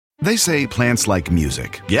They say plants like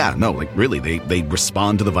music. Yeah, no, like really, they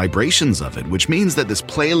respond to the vibrations of it, which means that this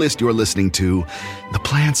playlist you're listening to, the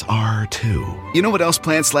plants are too. You know what else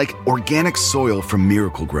plants like? Organic soil from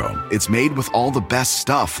Miracle-Gro. It's made with all the best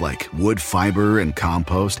stuff like wood fiber and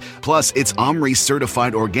compost. Plus, it's OMRI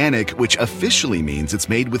certified organic, which officially means it's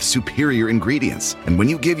made with superior ingredients. And when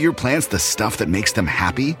you give your plants the stuff that makes them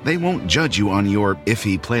happy, they won't judge you on your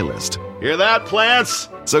iffy playlist. Hear that, plants?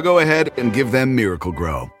 So go ahead and give them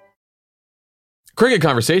Miracle-Gro. Cricket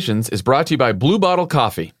Conversations is brought to you by Blue Bottle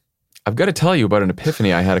Coffee. I've got to tell you about an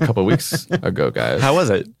epiphany I had a couple of weeks ago, guys. How was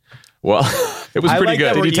it? Well, it was pretty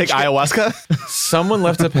good. Did you take ayahuasca? Someone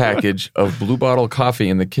left a package of Blue Bottle Coffee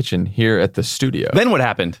in the kitchen here at the studio. Then what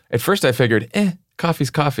happened? At first I figured,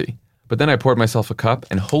 coffee's coffee. But then I poured myself a cup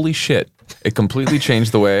and holy shit, it completely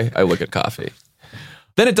changed the way I look at coffee.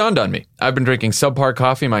 Then it dawned on me. I've been drinking subpar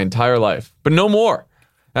coffee my entire life, but no more.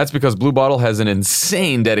 That's because Blue Bottle has an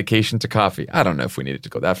insane dedication to coffee. I don't know if we needed to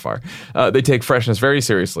go that far. They take freshness very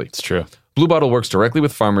seriously. It's true. Blue Bottle works directly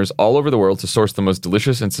with farmers all over the world to source the most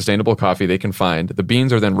delicious and sustainable coffee they can find. The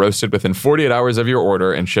beans are then roasted within 48 hours of your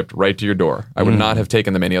order and shipped right to your door. I would not have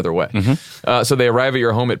taken them any other way. So they arrive at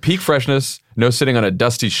your home at peak freshness, no sitting on a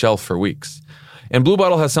dusty shelf for weeks. And Blue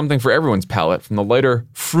Bottle has something for everyone's palate, from the lighter,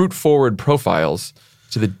 fruit-forward profiles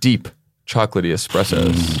to the deep, chocolatey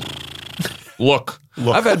espressos. Look,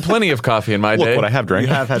 I've had plenty of coffee in my day. Look what I have drank.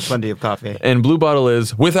 You have had plenty of coffee. And Blue Bottle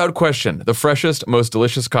is, without question, the freshest, most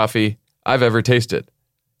delicious coffee I've ever tasted. Do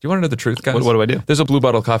you want to know the truth, guys? What do I do? There's a Blue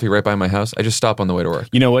Bottle coffee right by my house. I just stop on the way to work.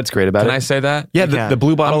 You know what's great about it? Can I say that? Yeah, the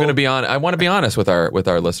Blue Bottle. I'm going to be on. I want to be honest with our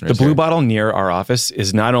listeners. The Blue Bottle near our office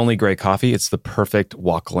is not only great coffee, it's the perfect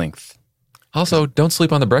walk length. Also, don't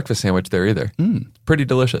sleep on the breakfast sandwich there either. Pretty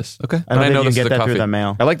delicious. Okay. I don't think you this can is get the that through coffee. the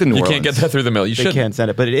mail. I like the New You Orleans. can't get that through the mail. You They should. can't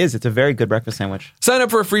send it, but it's a very good breakfast sandwich. Sign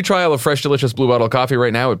up for a free trial of fresh, delicious Blue Bottle coffee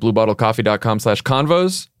right now at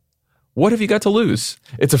bluebottlecoffee.com/convos. What have you got to lose?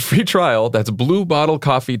 It's a free trial. That's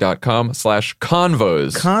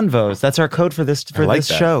bluebottlecoffee.com/convos. Convos. That's our code for this like this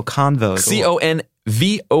that. show. Convos.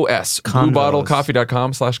 CONVOS. Convos.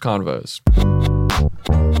 bluebottlecoffee.com/convos.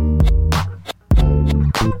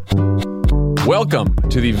 Welcome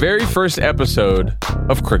to the very first episode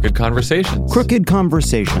of Cricket Conversations. Crooked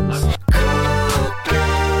Conversations.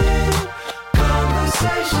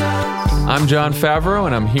 I'm John Favreau,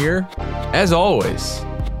 and I'm here, as always,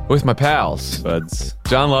 with my pals, Buds.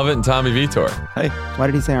 John Lovett and Tommy Vitor. Hey. Why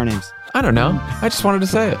did he say our names? I don't know. I just wanted to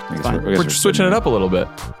say it. We're switching it up a little bit.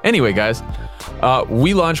 Anyway, guys,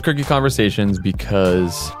 we launched Cricket Conversations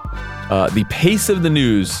because the pace of the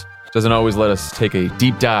news doesn't always let us take a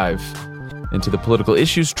deep dive into the political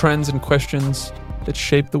issues, trends, and questions that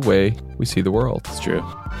shape the way we see the world. It's true.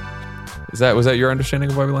 Was that your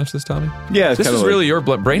understanding of why we launched this, Tommy? Yeah. This was really your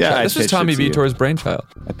brainchild. Yeah, this was Tommy Vitor's brainchild.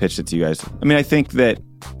 I pitched it to you guys. I mean, I think that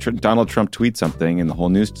Donald Trump tweets something and the whole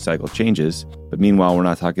news cycle changes. But meanwhile, we're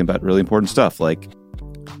not talking about really important stuff like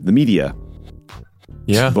the media.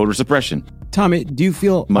 Yeah. Voter suppression. Tommy, do you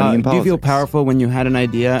feel Money in do you feel politics. powerful when you had an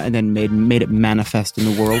idea and then made it manifest in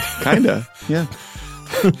the world? Kinda. Yeah.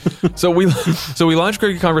 So we launched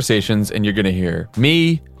Cricket Conversations, and you're going to hear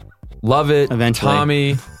me, Lovett, Eventually.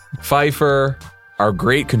 Tommy, Pfeiffer, our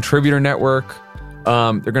great contributor network.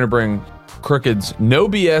 They're going to bring Crooked's no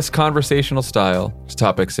BS conversational style to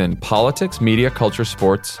topics in politics, media, culture,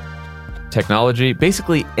 sports, technology,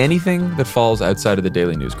 basically anything that falls outside of the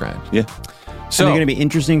daily news grind. Yeah. So And they're going to be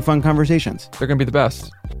interesting, fun conversations. they're going to be the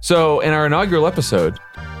best. So in our inaugural episode,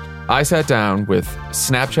 I sat down with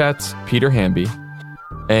Snapchat's Peter Hamby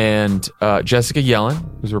and Jessica Yellen,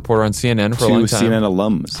 who's a reporter on CNN for a long time. Two CNN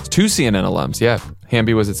alums. Two CNN alums, yeah.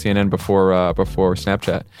 Hamby was at CNN before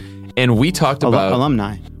Snapchat. And we talked about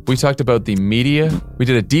alumni. We talked about the media. We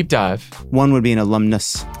did a deep dive. One would be an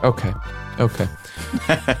alumnus. Okay.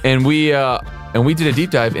 And we did a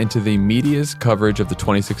deep dive into the media's coverage of the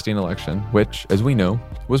 2016 election, which, as we know,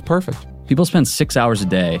 was perfect. People spend 6 hours a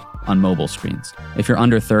day on mobile screens. If you're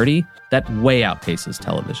under 30, that way outpaces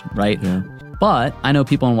television, right? Yeah. But I know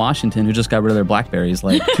people in Washington who just got rid of their BlackBerries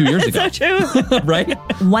like 2 years ago. So true. Right?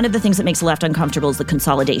 One of the things that makes the left uncomfortable is the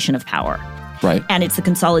consolidation of power. Right. And it's the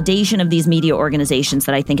consolidation of these media organizations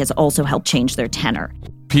that I think has also helped change their tenor.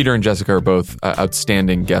 Peter and Jessica are both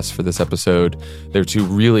outstanding guests for this episode. They're two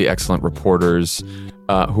really excellent reporters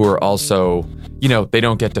who are also, they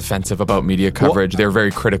don't get defensive about media coverage. They're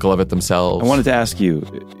very critical of it themselves. I wanted to ask you,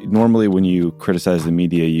 normally when you criticize the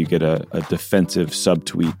media, you get a defensive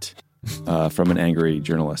subtweet from an angry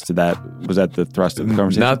journalist. Was that the thrust of the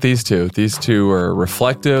conversation? Not these two. These two are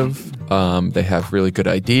reflective. They have really good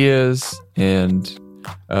ideas, and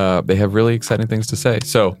They have really exciting things to say.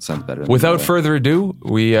 So, Sounds better than without that. further ado,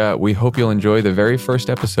 we hope you'll enjoy the very first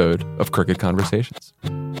episode of Crooked Conversations.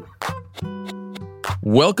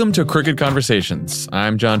 Welcome to Crooked Conversations.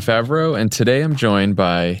 I'm John Favreau, and today I'm joined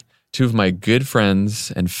by two of my good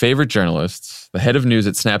friends and favorite journalists, the head of news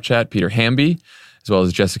at Snapchat, Peter Hamby, as well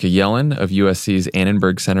as Jessica Yellen of USC's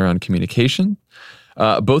Annenberg Center on Communication.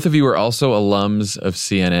 Both of you are also alums of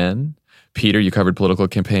CNN. Peter, you covered political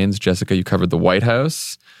campaigns. Jessica, you covered the White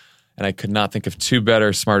House. And I could not think of two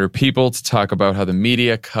better, smarter people to talk about how the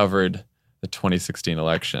media covered the 2016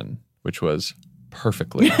 election, which was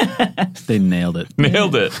perfectly. They nailed it.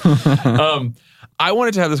 Nailed it. I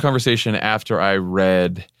wanted to have this conversation after I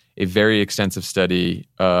read a very extensive study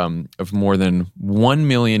of more than 1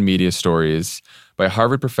 million media stories by a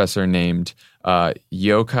Harvard professor named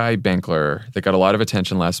Yochai Benkler that got a lot of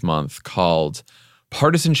attention last month, called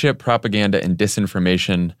Partisanship, Propaganda, and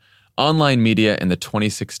Disinformation, Online Media in the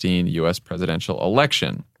 2016 U.S. Presidential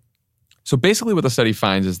Election. So basically what the study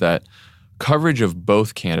finds is that coverage of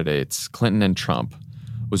both candidates, Clinton and Trump,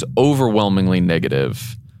 was overwhelmingly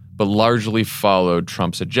negative, but largely followed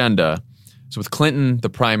Trump's agenda. So with Clinton, the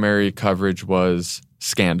primary coverage was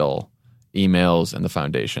scandal, emails, and the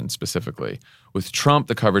foundation specifically. With Trump,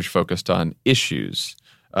 the coverage focused on issues,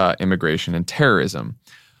 immigration and terrorism.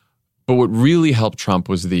 But what really helped Trump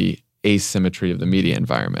was the asymmetry of the media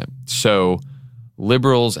environment. So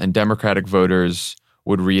liberals and Democratic voters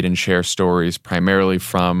would read and share stories primarily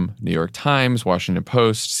from New York Times, Washington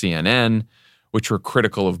Post, CNN, which were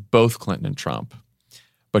critical of both Clinton and Trump.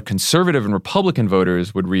 But conservative and Republican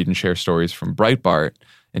voters would read and share stories from Breitbart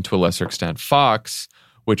and to a lesser extent Fox,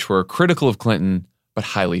 which were critical of Clinton but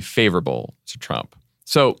highly favorable to Trump.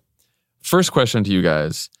 So, first question to you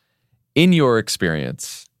guys. In your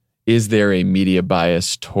experience, is there a media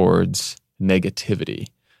bias towards negativity?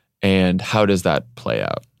 And how does that play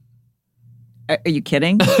out? Are you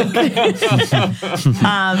kidding? I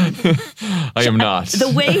am not.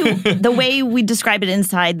 The way we describe it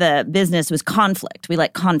inside the business was conflict. We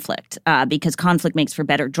like conflict because conflict makes for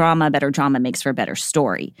better drama makes for a better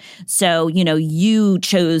story. So, you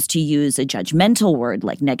chose to use a judgmental word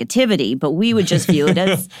like negativity, but we would just view it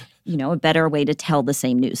as, a better way to tell the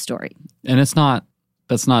same news story. And that's not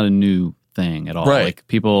a new thing at all. Right. Like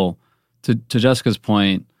people, to Jessica's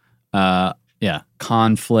point,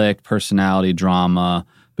 conflict, personality, drama.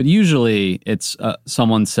 But usually it's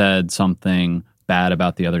someone said something bad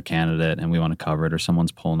about the other candidate and we want to cover it, or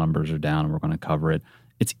someone's poll numbers are down and we're going to cover it.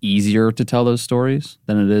 It's easier to tell those stories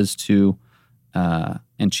than it is to,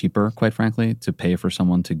 and cheaper, quite frankly, to pay for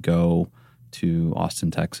someone to go to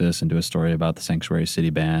Austin, Texas and do a story about the sanctuary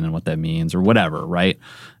city ban and what that means or whatever, right?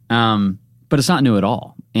 But it's not new at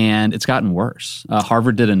all. And it's gotten worse.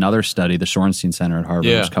 Harvard did another study, the Shorenstein Center at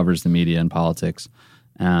Harvard, which covers the media and politics.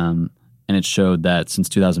 And it showed that since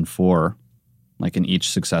 2004, like in each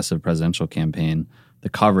successive presidential campaign, the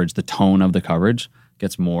coverage, the tone of the coverage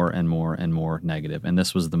gets more and more and more negative. And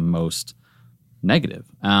this was the most negative.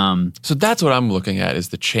 So that's what I'm looking at is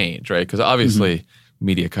the change, right? Because obviously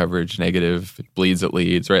media coverage, negative, it bleeds, it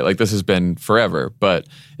leads, right? Like this has been forever. But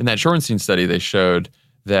in that Shorenstein study, they showed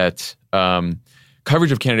that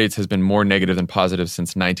coverage of candidates has been more negative than positive since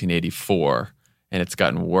 1984, and it's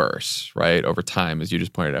gotten worse, right, over time, as you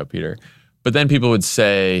just pointed out, Peter. But then people would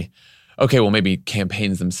say, okay, well, maybe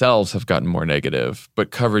campaigns themselves have gotten more negative,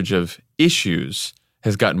 but coverage of issues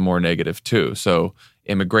has gotten more negative too. So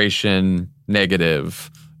immigration,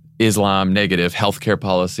 negative, Islam, negative, healthcare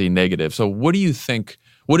policy, negative. So what do you think,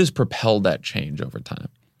 what has propelled that change over time?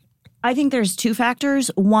 I think there's two factors.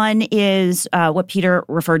 One is what Peter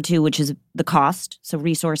referred to, which is the cost, so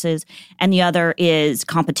resources, and the other is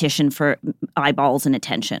competition for eyeballs and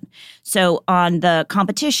attention. So on the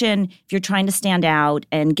competition, if you're trying to stand out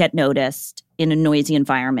and get noticed in a noisy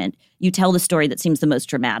environment, you tell the story that seems the most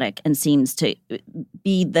dramatic and seems to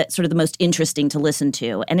be the sort of the most interesting to listen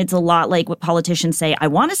to. And it's a lot like what politicians say, I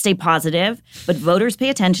want to stay positive, but voters pay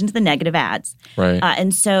attention to the negative ads. Right.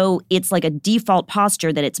 And so it's like a default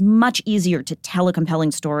posture that it's much easier to tell a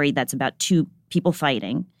compelling story that's about two people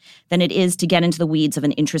fighting than it is to get into the weeds of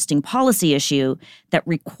an interesting policy issue that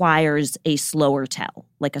requires a slower tell,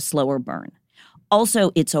 like a slower burn.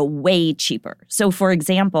 Also, it's a way cheaper. So, for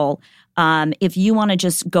example, if you want to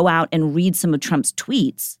just go out and read some of Trump's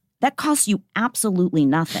tweets, that costs you absolutely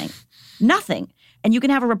nothing. Nothing. And you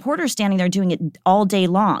can have a reporter standing there doing it all day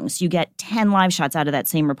long. So you get 10 live shots out of that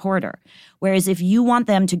same reporter. Whereas if you want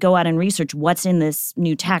them to go out and research what's in this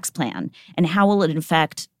new tax plan and how will it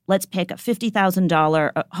affect, let's pick a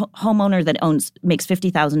 $50,000 homeowner that makes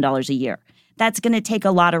 $50,000 a year. That's going to take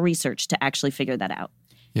a lot of research to actually figure that out.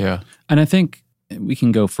 Yeah. And I think we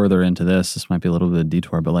can go further into this. This might be a little bit of a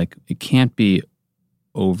detour, but like it can't be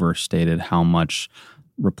overstated how much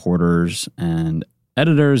reporters and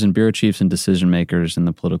editors and bureau chiefs and decision makers in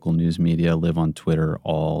the political news media live on Twitter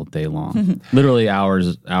all day long, literally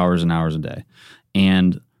hours and hours a day.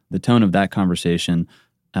 And the tone of that conversation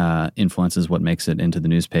influences what makes it into the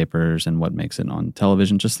newspapers and what makes it on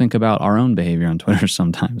television. Just think about our own behavior on Twitter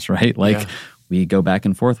sometimes, right? Like we go back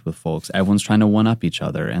and forth with folks. Everyone's trying to one-up each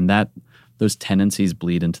other, and those tendencies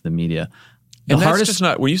bleed into the media. And that's just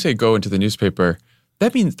not, when you say go into the newspaper,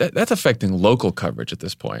 that means that's affecting local coverage at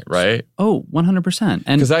this point, right? Oh, 100%.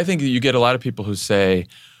 Because I think you get a lot of people who say,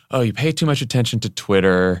 oh, you pay too much attention to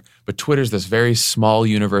Twitter, but Twitter's this very small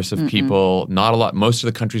universe of people. Not a lot. Most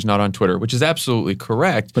of the country's not on Twitter, which is absolutely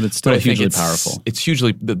correct. But it's still hugely powerful. It's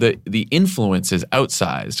hugely, the influence is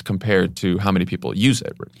outsized compared to how many people use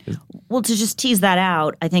it. Well, to just tease that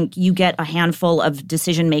out, I think you get a handful of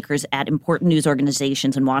decision makers at important news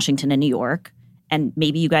organizations in Washington and New York, and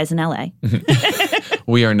maybe you guys in LA.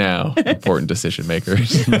 We are now important decision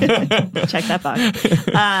makers. Check that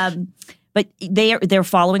box. But they're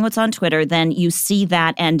following what's on Twitter. Then you see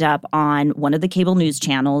that end up on one of the cable news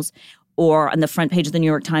channels or on the front page of the New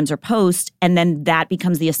York Times or Post, and then that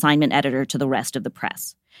becomes the assignment editor to the rest of the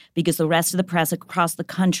press. Because the rest of the press across the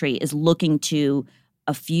country is looking to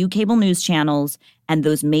a few cable news channels and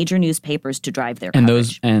those major newspapers to drive their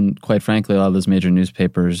coverage. And quite frankly, a lot of those major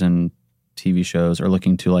newspapers and TV shows are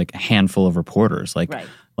looking to like a handful of reporters, like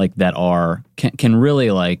that can really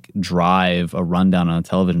like drive a rundown on a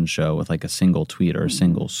television show with like a single tweet or a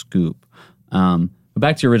single scoop. But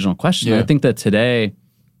back to your original question, I think that today,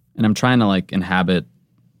 and I'm trying to like inhabit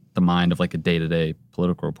the mind of like a day-to-day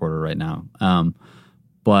political reporter right now.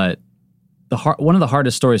 But one of the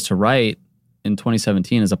hardest stories to write in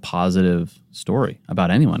 2017 is a positive story about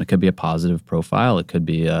anyone. It could be a positive profile. It could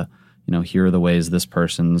be here are the ways this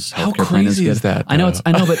person's healthcare plan is good. How crazy is that? I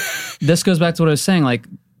know, but this goes back to what I was saying. Like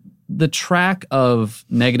the track of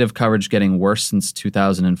negative coverage getting worse since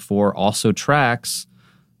 2004 also tracks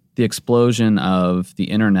the explosion of the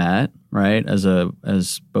internet, right? As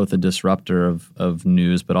both a disruptor of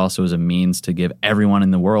news, but also as a means to give everyone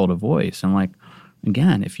in the world a voice. And like,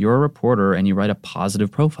 again, if you're a reporter and you write a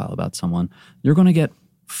positive profile about someone, you're going to get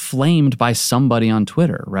flamed by somebody on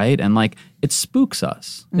Twitter, right? And like it spooks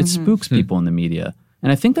us. It spooks people in the media. And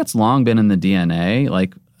I think that's long been in the DNA,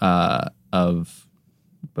 like of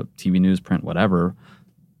TV news, print, whatever.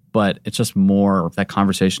 But it's just more that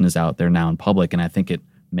conversation is out there now in public, and I think it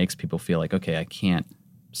makes people feel like, okay, I can't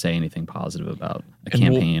say anything positive about a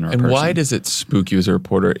campaign or a person. And why does it spook you as a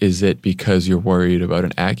reporter? Is it because you're worried about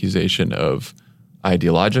an accusation of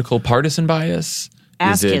ideological partisan bias?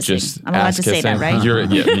 Ass is it kissing. Just I'm allowed to say that,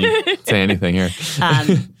 right? Say anything here.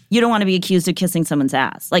 You don't want to be accused of kissing someone's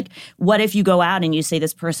ass. Like, what if you go out and you say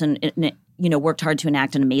this person, worked hard to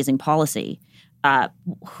enact an amazing policy?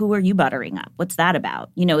 Who are you buttering up? What's that about?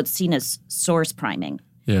 It's seen as source priming.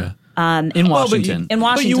 Yeah. In Washington.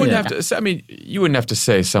 But you wouldn't have to. I mean, you wouldn't have to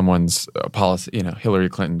say someone's policy. Hillary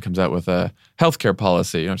Clinton comes out with a healthcare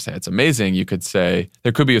policy. You don't say it's amazing. You could say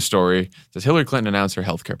there could be a story that says Hillary Clinton announced her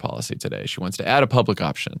healthcare policy today. She wants to add a public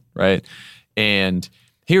option, right? And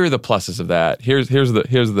here are the pluses of that. Here's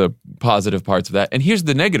the positive parts of that, and here's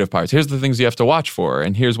the negative parts. Here's the things you have to watch for,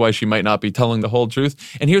 and here's why she might not be telling the whole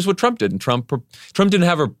truth. And here's what Trump did. And Trump didn't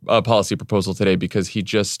have a policy proposal today because he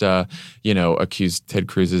just accused Ted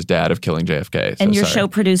Cruz's dad of killing JFK. And your show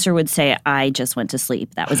producer would say, "I just went to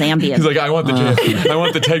sleep. That was ambient." He's like, "I want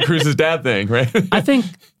the Ted Cruz's dad thing," right?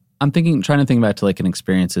 I'm trying to think back to like an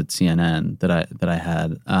experience at CNN that I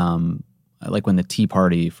had, like when the Tea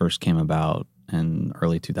Party first came about in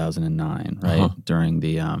early 2009, right? During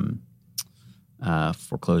the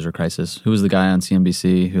foreclosure crisis. Who was the guy on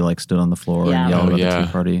CNBC who like stood on the floor and yelled about the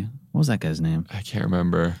Tea Party? What was that guy's name? I can't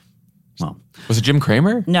remember. Well, was it Jim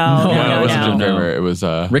Cramer? No, it wasn't Jim Cramer. It was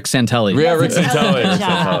Rick Santelli. Yeah, Rick Santelli. Rick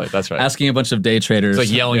Santelli. That's right. Asking a bunch of day traders. It's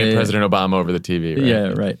like yelling at President Obama over the TV, right?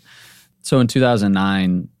 Yeah, right. So in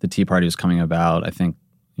 2009, the Tea Party was coming about. I think,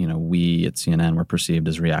 we at CNN were perceived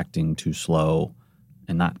as reacting too slow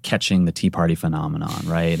and not catching the Tea Party phenomenon,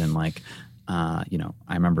 right? And like, I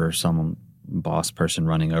remember some boss person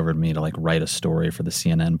running over to me to like write a story for the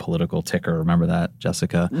CNN political ticker. Remember that,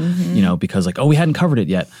 Jessica? Mm-hmm. Because like, we hadn't covered it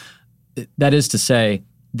yet. That is to say,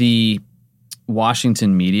 the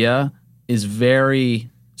Washington media is very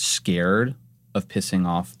scared of pissing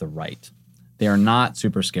off the right. They are not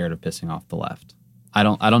super scared of pissing off the left. I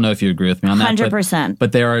don't know if you agree with me on that. 100%.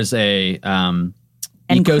 But there is a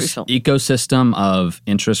ecosystem of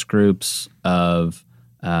interest groups of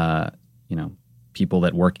people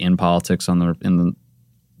that work in politics in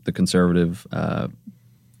the conservative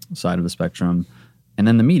side of the spectrum, and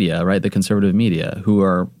then the media, right? The conservative media,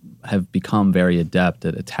 who have become very adept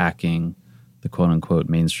at attacking the quote-unquote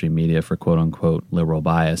mainstream media for quote-unquote liberal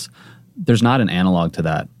bias. There's not an analog to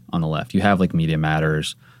that on the left. You have like Media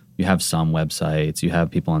Matters, you have some websites, you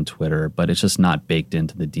have people on Twitter, but it's just not baked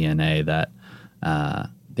into the DNA that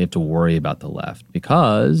they have to worry about the left,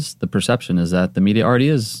 because the perception is that the media already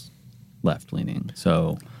is left-leaning,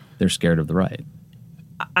 so they're scared of the right.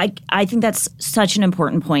 I think that's such an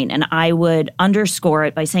important point, and I would underscore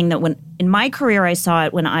it by saying that when in my career I saw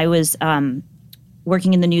it when I was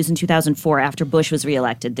working in the news in 2004 after Bush was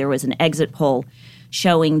reelected. There was an exit poll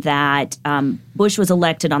showing that Bush was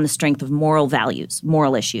elected on the strength of moral values,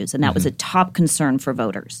 moral issues, and that was a top concern for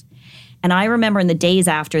voters. And I remember in the days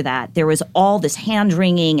after that, there was all this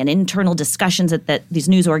hand-wringing and internal discussions at these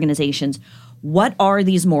news organizations. What are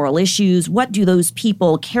these moral issues? What do those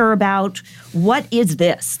people care about? What is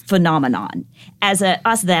this phenomenon? As a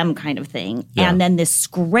us-them kind of thing. Yeah. And then this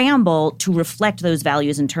scramble to reflect those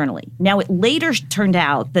values internally. Now, it later turned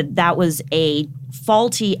out that that was a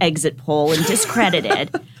faulty exit poll and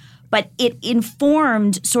discredited, but it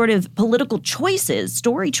informed sort of political choices,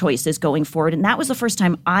 story choices going forward. And that was the first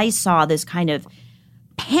time I saw this kind of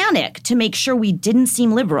panic to make sure we didn't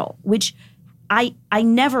seem liberal, which I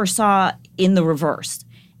never saw in the reverse.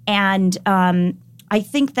 And I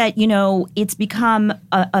think that, it's become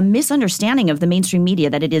a misunderstanding of the mainstream media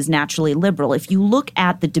that it is naturally liberal. If you look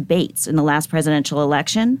at the debates in the last presidential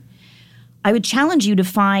election, I would challenge you to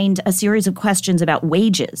find a series of questions about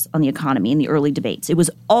wages on the economy in the early debates. It was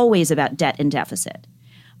always about debt and deficit.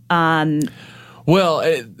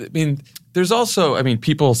 There's also,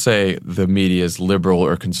 people say the media is liberal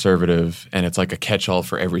or conservative, and it's like a catch-all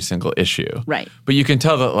for every single issue. Right. But you can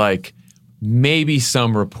tell that, maybe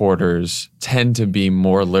some reporters tend to be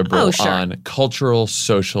more liberal on cultural,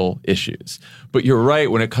 social issues. But you're right,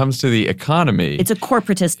 when it comes to the economy, it's a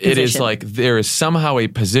corporatist position. It is like there is somehow a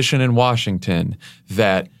position in Washington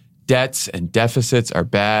that debts and deficits are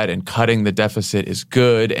bad and cutting the deficit is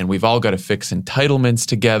good, and we've all got to fix entitlements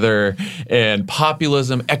together, and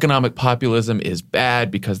populism, economic populism is bad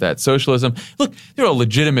because that's socialism. Look, there are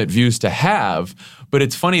legitimate views to have, but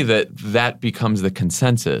it's funny that becomes the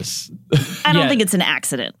consensus. I don't think it's an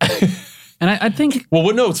accident. And I think...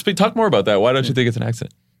 Well, no, talk more about that. Why don't you think it's an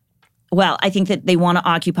accident? Well, I think that they want to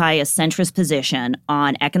occupy a centrist position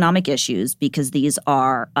on economic issues because these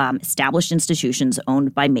are established institutions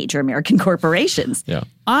owned by major American corporations. Yeah,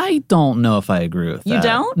 I don't know if I agree with that. You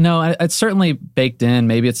don't? No, it's certainly baked in.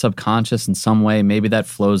 Maybe it's subconscious in some way. Maybe that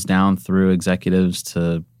flows down through executives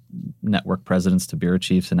to network presidents to bureau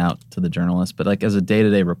chiefs and out to the journalists. But as a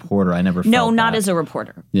day-to-day reporter, I never felt No, not that. as a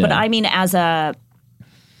reporter. Yeah. But I mean as the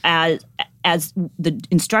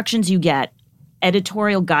instructions you get,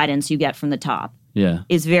 editorial guidance you get from the top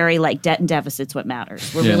is very debt and deficit's what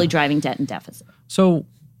matters. We're really driving debt and deficit. So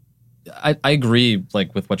I agree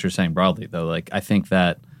with what you're saying broadly, though. I think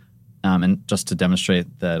that, and just to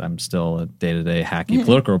demonstrate that I'm still a day-to-day hacky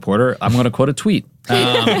political reporter, I'm going to quote a tweet.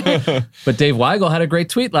 But Dave Weigel had a great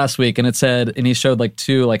tweet last week, and it said, and he showed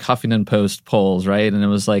two Huffington Post polls, right? And it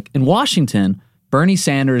was in Washington, Bernie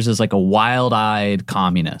Sanders is a wild-eyed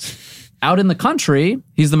communist. Out in the country,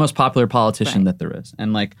 he's the most popular politician that there is.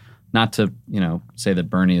 And not to, say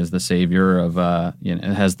that Bernie is the savior of,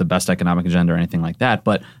 has the best economic agenda or anything like that,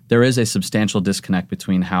 but there is a substantial disconnect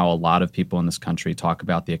between how a lot of people in this country talk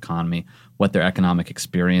about the economy, what their economic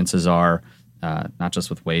experiences are, not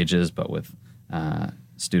just with wages, but with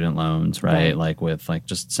student loans, right? With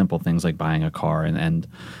just simple things like buying a car. And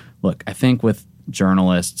look, I think with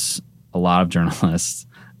journalists, a lot of journalists,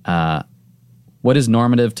 what is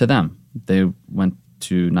normative to them? They went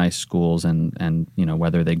to nice schools and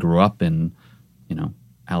whether they grew up in,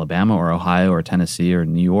 Alabama or Ohio or Tennessee or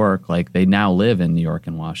New York, they now live in New York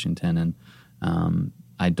and Washington. And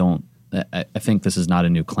I think this is not a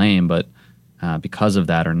new claim, but because of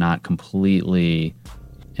that are not completely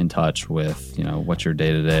in touch with, what your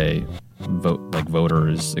day-to-day voter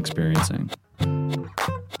is experiencing.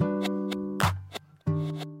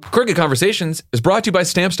 Crooked Conversations is brought to you by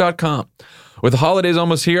Stamps.com. With the holidays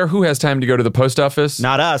almost here, who has time to go to the post office?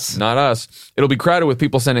 Not us. Not us. It'll be crowded with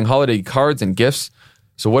people sending holiday cards and gifts.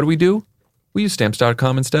 So what do? We use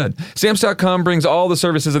Stamps.com instead. Stamps.com brings all the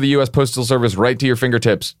services of the U.S. Postal Service right to your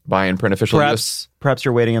fingertips. Buy and print official lists. Perhaps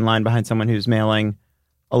you're waiting in line behind someone who's mailing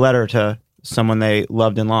a letter to someone they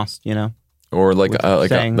loved and lost, Or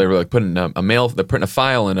saying- they were like putting they're putting a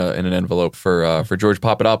file in an envelope for George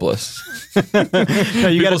Papadopoulos. No,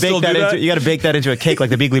 you got to still bake that do that? into. You got to bake that into a cake like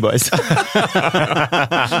the Beagley Boys.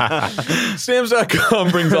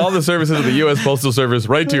 Stamps.com brings all the services of the U.S. Postal Service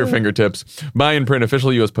right to your fingertips. Buy and print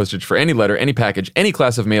official U.S. postage for any letter, any package, any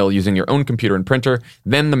class of mail using your own computer and printer.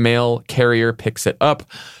 Then the mail carrier picks it up.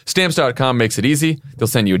 Stamps.com makes it easy. They'll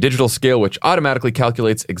send you a digital scale which automatically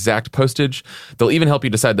calculates exact postage. They'll even help you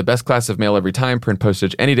decide the best class of mail every time. Print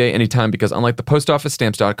postage any day, anytime, because unlike the post office,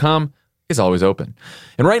 Stamps.com is always open.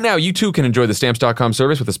 And right now, you too can enjoy the Stamps.com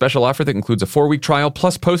service with a special offer that includes a 4-week trial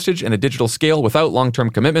plus postage and a digital scale without long-term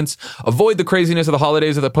commitments. Avoid the craziness of the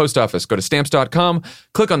holidays at the post office. Go to Stamps.com,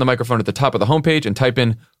 click on the microphone at the top of the homepage, and type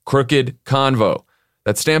in Crooked Convo.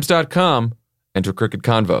 That's Stamps.com, enter Crooked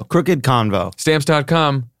Convo. Crooked Convo.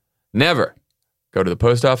 Stamps.com, never go to the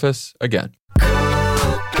post office again.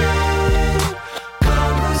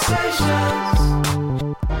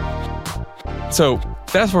 So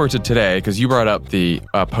fast forward to today, because you brought up the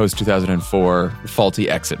post-2004 faulty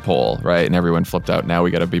exit poll, right? And everyone flipped out. Now we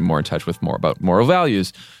got to be more in touch with more about moral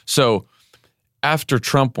values. So after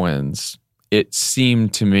Trump wins, it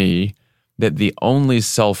seemed to me that the only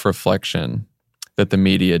self-reflection that the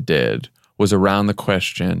media did was around the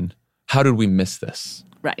question, how did we miss this?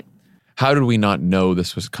 Right. How did we not know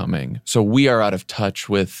this was coming? So we are out of touch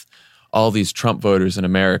with all these Trump voters in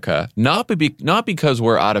America, not because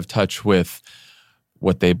we're out of touch with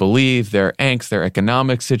what they believe, their angst, their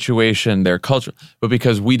economic situation, their culture, but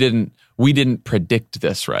because we didn't predict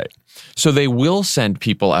this right. So they will send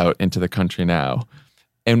people out into the country now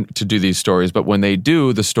and to do these stories, but when they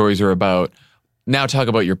do, the stories are about, now talk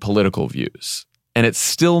about your political views. And it's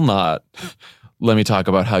still not, let me talk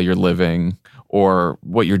about how you're living or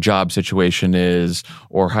what your job situation is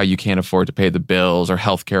or how you can't afford to pay the bills or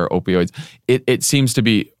healthcare, opioids. It seems to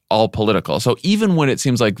be all political. So even when it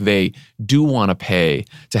seems like they do want to pay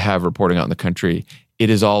to have reporting out in the country, it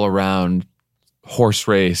is all around horse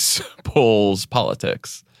race, polls,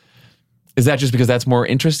 politics. Is that just because that's more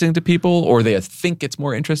interesting to people, or they think it's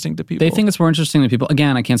more interesting to people? They think it's more interesting to people.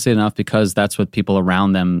 Again, I can't say it enough because that's what people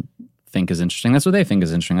around them think is interesting. That's what they think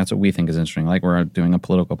is interesting. That's what we think is interesting. Like, we're doing a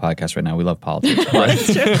political podcast right now. We love politics.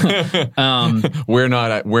 But, we're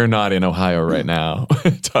not in Ohio right now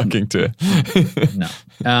talking to. No.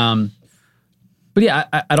 But yeah,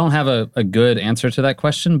 I don't have a good answer to that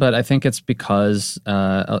question, but I think it's because,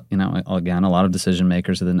 again, a lot of decision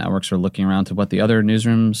makers of the networks are looking around to what the other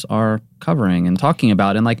newsrooms are covering and talking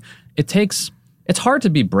about. And like, it's hard to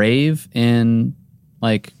be brave in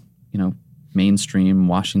mainstream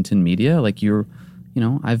Washington media. Like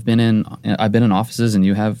I've been in offices, and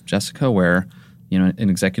you have, Jessica, where, an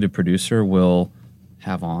executive producer will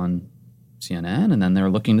have on CNN, and then they're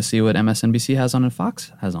looking to see what MSNBC has on and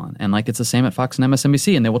Fox has on. And like, it's the same at Fox and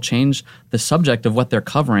MSNBC, and they will change the subject of what they're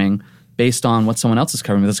covering based on what someone else is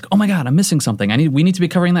covering. It's like, oh my God, I'm missing something. We need to be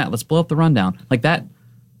covering that. Let's blow up the rundown. Like that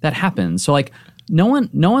happens. So like, no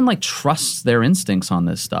one like trusts their instincts on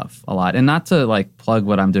this stuff a lot. And not to like plug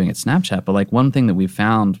what I'm doing at Snapchat, but like one thing that we've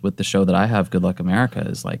found with the show that I have, Good Luck America,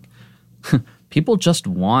 is like people just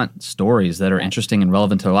want stories that are interesting and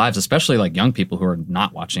relevant to their lives, especially like young people who are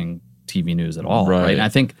not watching TV news at all. Right. And I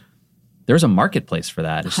think there's a marketplace for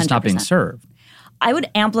that. It's just not being 100%. served. I would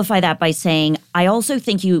amplify that by saying, I also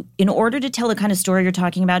think in order to tell the kind of story you're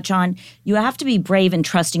talking about, John, you have to be brave in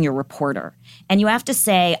trusting your reporter. And you have to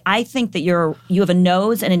say, I think that you have a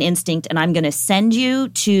nose and an instinct, and I'm going to send you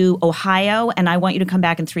to Ohio, and I want you to come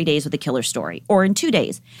back in 3 days with a killer story, or in 2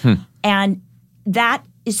 days. And that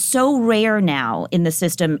is so rare now in the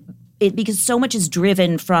system. Because so much is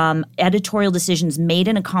driven from editorial decisions made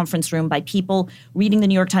in a conference room by people reading the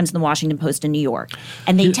New York Times and the Washington Post in New York.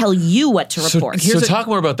 And they tell you what to report. So talk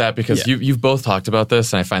more about that, because you've both talked about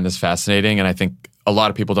this, and I find this fascinating, and I think a lot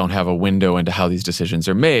of people don't have a window into how these decisions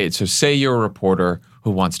are made. So say you're a reporter who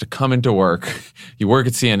wants to come into work, you work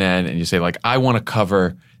at CNN, and you say, like, I want to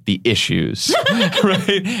cover the issues,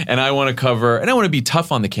 right? And I want to be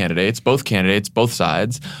tough on the candidates, both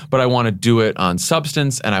sides, but I want to do it on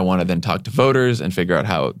substance, and I want to then talk to voters and figure out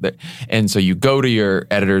how that. And so you go to your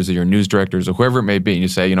editors or your news directors or whoever it may be, and you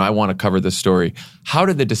say, I want to cover this story. How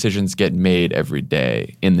do the decisions get made every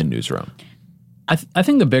day in the newsroom? I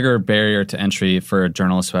think the bigger barrier to entry for a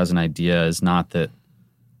journalist who has an idea is not that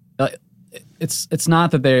it's not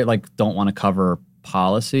that they like don't want to cover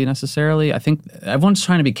policy necessarily. I think everyone's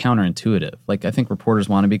trying to be counterintuitive. Like, I think reporters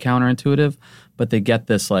want to be counterintuitive, but they get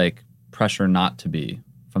this like pressure not to be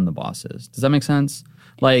from the bosses. Does that make sense?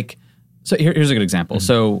 Like, so here's a good example.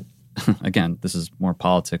 So again, this is more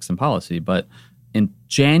politics than policy, but in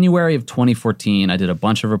January of 2014, I did a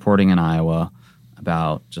bunch of reporting in Iowa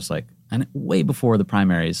about just like, and way before the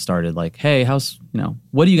primaries started, like, hey,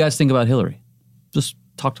 what do you guys think about Hillary? Just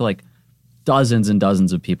talk to like dozens and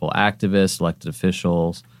dozens of people, activists, elected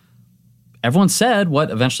officials. Everyone said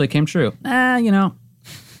what eventually came true.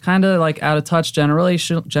 Kind of like out of touch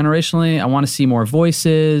generationally. I want to see more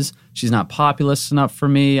voices. She's not populist enough for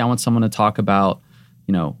me. I want someone to talk about,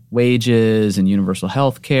 wages and universal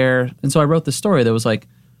health care. And so I wrote this story that was like,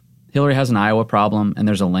 Hillary has an Iowa problem and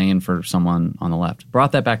there's a lane for someone on the left.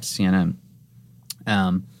 Brought that back to CNN.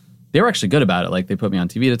 They were actually good about it. Like they put me on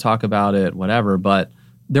TV to talk about it, whatever. But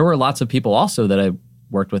there were lots of people also that I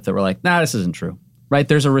worked with that were like, nah, this isn't true, right?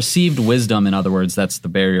 There's a received wisdom, in other words, that's the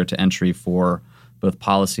barrier to entry for both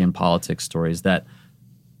policy and politics stories that,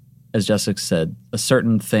 as Jessica said, a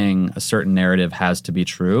certain narrative has to be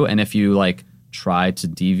true. And if you like try to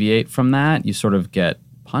deviate from that, you sort of get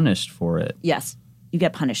punished for it. Yes, you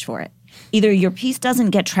get punished for it. Either your piece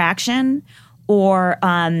doesn't get traction or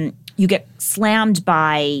you get slammed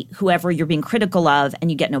by whoever you're being critical of and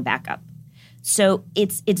you get no backup. So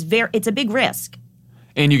it's a big risk.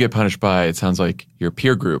 And you get punished by, it sounds like, your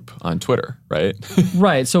peer group on Twitter, right?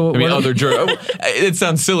 Right. So it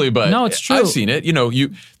sounds silly, but no, it's true. I've seen it.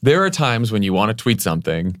 There are times when you want to tweet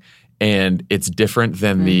something and it's different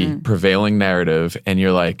than the prevailing narrative, and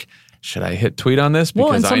you're like, should I hit tweet on this?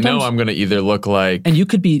 Because I know I'm going to either look like and you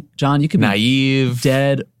could be, John, naive, be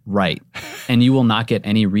dead right, and you will not get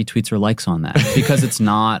any retweets or likes on that because it's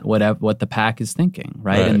not what the pack is thinking,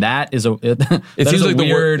 right? And that is it seems like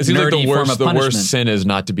weird, the worst worst sin is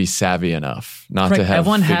not to be savvy enough, not to have.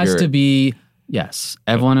 Everyone has to be. Yes,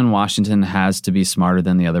 everyone in Washington has to be smarter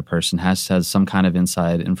than the other person, has some kind of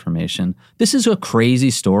inside information. This is a crazy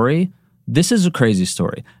story.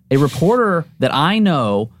 A reporter that I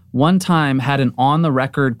know one time had an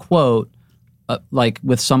on-the-record quote, like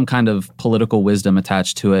with some kind of political wisdom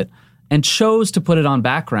attached to it, and chose to put it on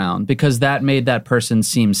background because that made that person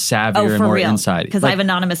seem savvier and more inside. Because I have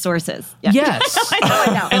anonymous sources. Yeah. Yes.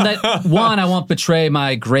 I know. And that, one, I won't betray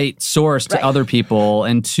my great source to other people,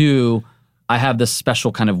 and two, I have this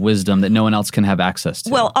special kind of wisdom that no one else can have access to.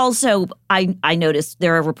 Well, also, I noticed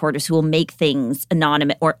there are reporters who will make things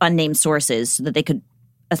anonymous or unnamed sources so that they could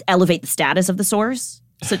elevate the status of the source.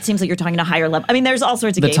 So it seems like you're talking to a higher level. I mean, there's all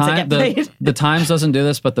sorts of games that get played. The Times doesn't do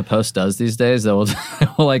this, but the Post does these days. They'll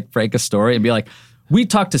like break a story and be like, we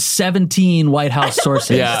talked to 17 White House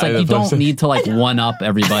sources. It's like you don't need to like one up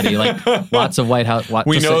everybody. Like lots of White House.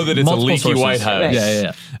 We know that it's a leaky sources. White House.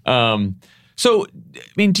 Right. Yeah. So, I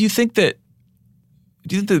mean, do you think the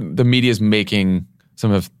media is making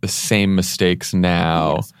some of the same mistakes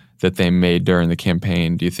now that they made during the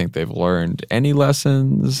campaign? Do you think they've learned any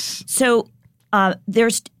lessons? So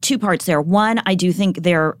there's two parts there. One, I do think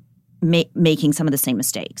they're making some of the same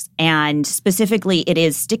mistakes. And specifically, it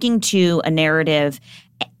is sticking to a narrative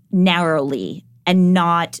narrowly and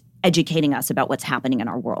not educating us about what's happening in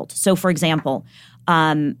our world. So, for example,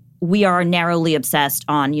 we are narrowly obsessed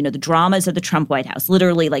on, the dramas of the Trump White House,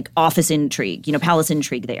 literally like office intrigue, palace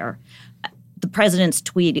intrigue there, the president's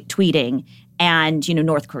tweeting, and,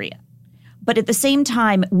 North Korea. But at the same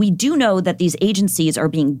time, we do know that these agencies are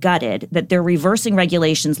being gutted, that they're reversing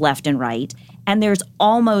regulations left and right, and there's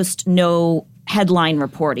almost no headline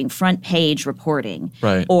reporting, front page reporting,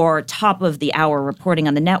 or top of the hour reporting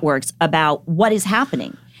on the networks about what is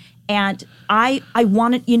happening. And I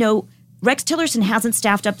wanted, Rex Tillerson hasn't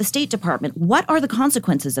staffed up the State Department. What are the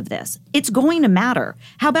consequences of this? It's going to matter.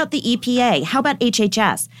 How about the EPA? How about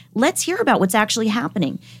HHS? Let's hear about what's actually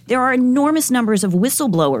happening. There are enormous numbers of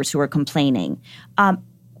whistleblowers who are complaining.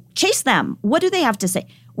 Chase them. What do they have to say?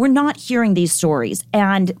 We're not hearing these stories.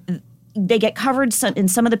 And they get covered in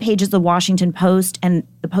some of the pages of the Washington Post, and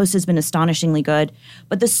the Post has been astonishingly good.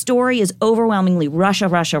 But the story is overwhelmingly Russia,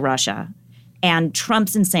 Russia, Russia, and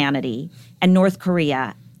Trump's insanity, and North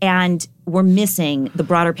Korea. And we're missing the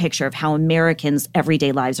broader picture of how Americans'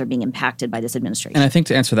 everyday lives are being impacted by this administration. And I think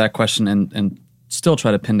to answer that question and still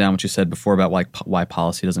try to pin down what you said before about like why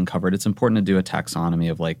policy doesn't cover it, it's important to do a taxonomy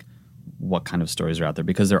of like what kind of stories are out there,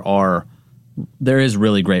 because there is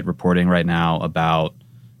really great reporting right now about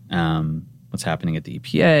what's happening at the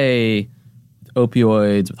EPA, with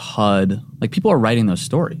opioids, with HUD. Like people are writing those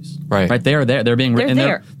stories, right? They are there. They're being written.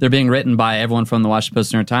 They're being written by everyone from the Washington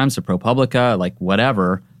Post, New York Times, to ProPublica, like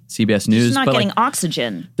whatever. CBS News. They're not getting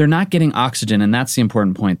oxygen. They're not getting oxygen, and that's the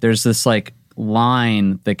important point. There's this like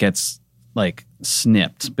line that gets like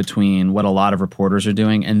snipped between what a lot of reporters are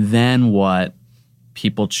doing and then what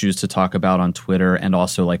people choose to talk about on Twitter and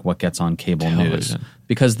also like what gets on cable news. Television.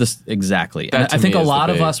 Because this, exactly. That And to I think me a is lot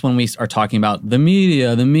the of big- us, when we are talking about the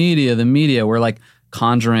media, we're like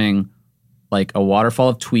conjuring like a waterfall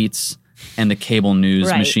of tweets and the cable news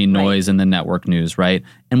Right, machine right. noise and the network news, right?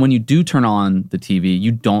 And when you do turn on the TV,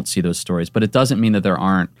 you don't see those stories. But it doesn't mean that there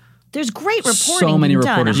aren't There's great reporting so many being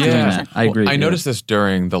done, reporters doing 100%. that. I agree. I with you. noticed this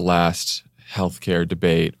during the last healthcare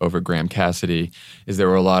debate over Graham Cassidy, is there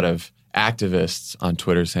were a lot of activists on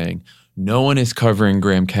Twitter saying, no one is covering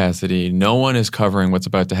Graham Cassidy. No one is covering what's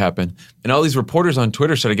about to happen. And all these reporters on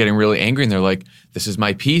Twitter started getting really angry, and they're like, this is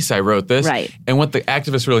my piece. I wrote this. Right. And what the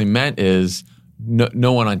activists really meant is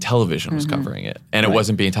no one on television was covering it. And it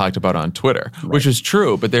wasn't being talked about on Twitter, which is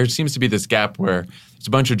true. But there seems to be this gap where there's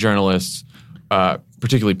a bunch of journalists,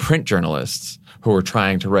 particularly print journalists, who are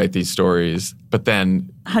trying to write these stories, but then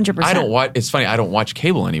 100%. I don't watch. It's funny. I don't watch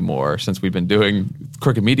cable anymore since we've been doing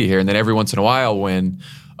Crooked Media here. And then every once in a while, when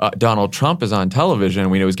Donald Trump is on television,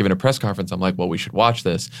 we know he's giving a press conference. I'm like, well, we should watch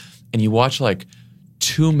this. And you watch like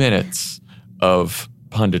 2 minutes of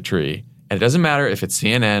punditry, and it doesn't matter if it's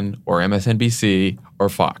CNN or MSNBC or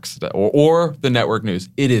Fox or the network news.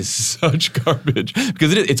 It is such garbage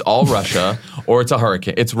because it's all Russia or it's a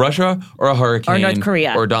hurricane. It's Russia or a hurricane Or North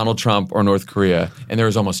Korea. or Donald Trump or North Korea, and there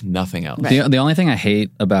is almost nothing else. The only thing I hate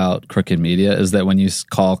about Crooked Media is that when you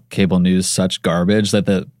call cable news such garbage that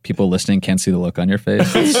the people listening can't see the look on your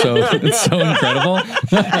face. It's so incredible.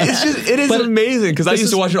 It is amazing because I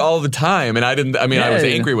used to watch it all the time, and I was Yeah.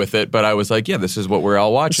 angry with it, but I was like, yeah, this is what we're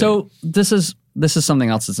all watching. So this is something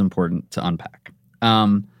else that's important to unpack.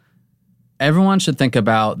 Everyone should think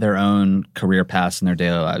about their own career paths in their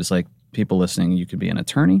daily lives. Like people listening, you could be an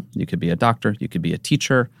attorney, you could be a doctor, you could be a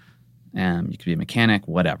teacher, you could be a mechanic,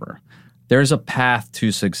 whatever. There's a path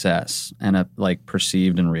to success and a like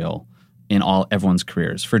perceived and real in everyone's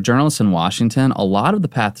careers. For journalists in Washington, a lot of the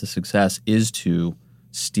path to success is to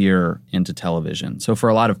steer into television. So for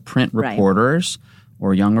a lot of print Right. reporters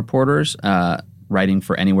or young reporters writing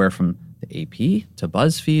for anywhere from the AP to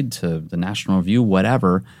BuzzFeed to the National Review,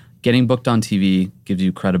 whatever, getting booked on TV gives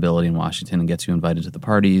you credibility in Washington and gets you invited to the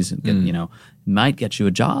parties and might get you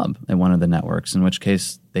a job at one of the networks, in which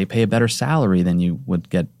case they pay a better salary than you would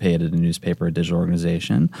get paid at a newspaper, a digital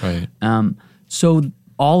organization. Right. So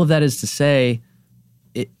all of that is to say,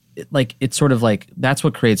 it's sort of like that's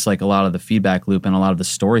what creates like a lot of the feedback loop and a lot of the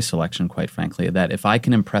story selection, quite frankly, that if I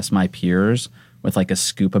can impress my peers with like a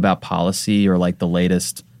scoop about policy or like the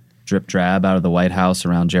latest drip drab out of the White House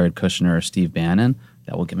around Jared Kushner or Steve Bannon,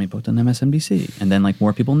 that will get me booked on MSNBC. And then like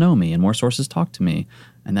more people know me and more sources talk to me.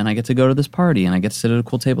 And then I get to go to this party and I get to sit at a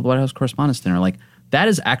cool table at the White House Correspondents' Dinner. Like that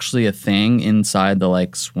is actually a thing inside the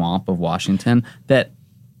like swamp of Washington that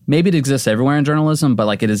maybe it exists everywhere in journalism, but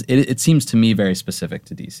like it seems to me very specific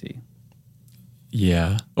to DC.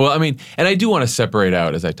 Yeah. Well, I mean, and I do want to separate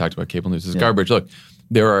out, as I talked about cable news as garbage. Look,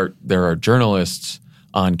 there are journalists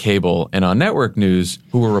on cable and on network news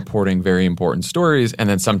who are reporting very important stories, and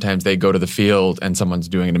then sometimes they go to the field and someone's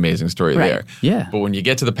doing an amazing story Right. there. Yeah. But when you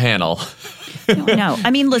get to the panel, No,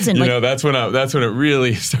 I mean, listen, that's when it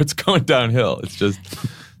really starts going downhill. It's just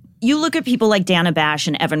you look at people like Dana Bash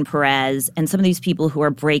and Evan Perez and some of these people who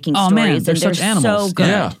are breaking Oh, stories, man, and they're they're such animals. so good,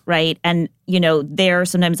 Yeah. right? And they're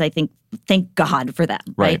sometimes I think thank God for them,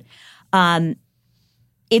 right?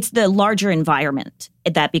 It's the larger environment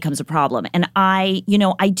that becomes a problem. And I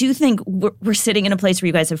do think we're sitting in a place where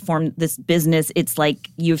you guys have formed this business. It's like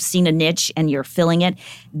you've seen a niche and you're filling it.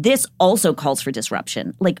 This also calls for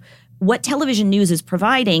disruption. Like what television news is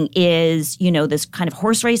providing is, this kind of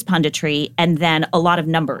horse race punditry and then a lot of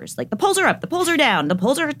numbers. Like the polls are up, the polls are down, the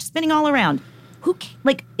polls are spinning all around.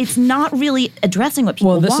 It's not really addressing what people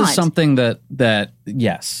want. Well, this is something that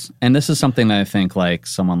yes. And this is something that I think like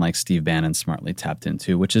someone like Steve Bannon smartly tapped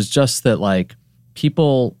into, which is just that like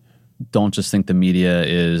people don't just think the media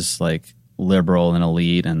is like liberal and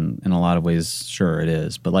elite, and in a lot of ways, sure it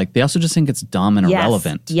is. But like they also just think it's dumb and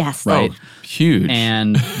irrelevant. Yes. Right. huge.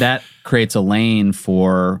 And that creates a lane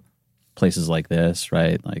for places like this,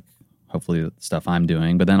 right? Like hopefully the stuff I'm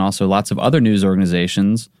doing, but then also lots of other news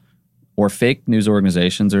organizations or fake news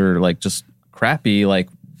organizations or like just crappy, like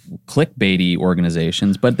clickbaity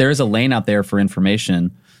organizations. But there is a lane out there for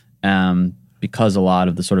information because a lot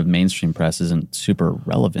of the sort of mainstream press isn't super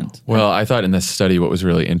relevant. Well, I thought in this study what was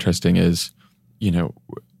really interesting is,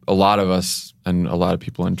 a lot of us and a lot of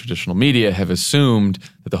people in traditional media have assumed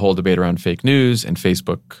that the whole debate around fake news and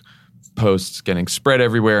Facebook posts getting spread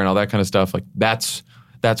everywhere and all that kind of stuff, like that's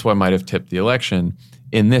what might have tipped the election.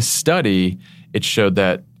 In this study, it showed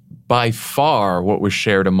that by far what was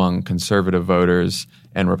shared among conservative voters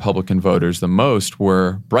and Republican voters the most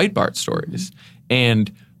were Breitbart stories.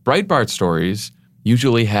 And Breitbart stories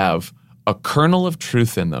usually have a kernel of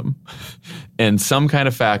truth in them and some kind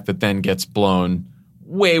of fact that then gets blown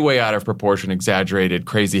way, way out of proportion, exaggerated,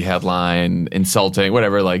 crazy headline, insulting,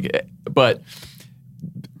 whatever. But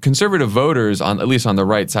conservative voters, at least on the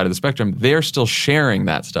right side of the spectrum, they're still sharing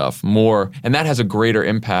that stuff more, and that has a greater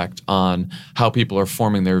impact on how people are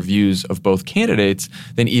forming their views of both candidates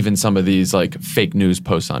than even some of these fake news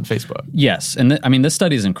posts on Facebook. Yes, and this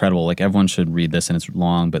study is incredible. Everyone should read this, and it's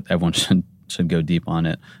long, but everyone should go deep on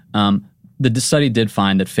it. The study did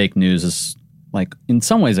find that fake news is in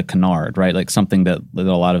some ways a canard, right? Something that a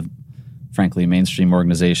lot of, frankly, mainstream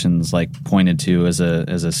organizations pointed to as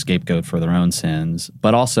a scapegoat for their own sins,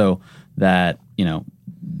 but also that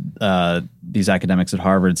these academics at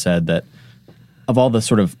Harvard said that of all the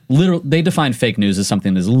sort of they define fake news as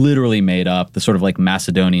something that's literally made up, the sort of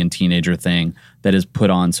Macedonian teenager thing that is put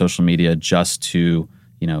on social media just to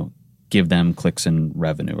give them clicks and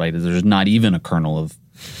revenue, right? There's not even a kernel of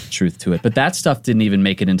truth to it, but that stuff didn't even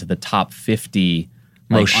make it into the top 50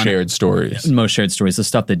 most shared stories. The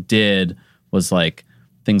stuff that did was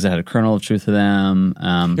things that had a kernel of truth to them.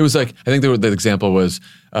 It was I think the example was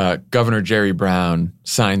Governor Jerry Brown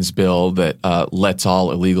signs bill that lets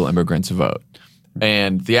all illegal immigrants vote.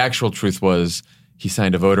 And the actual truth was he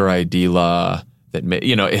signed a voter ID law that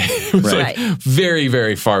it was Right. very,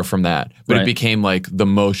 very far from that. But Right. it became the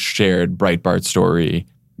most shared Breitbart story,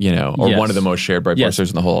 or Yes. one of the most shared Breitbart Yes. stories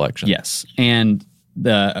in the whole election. Yes. And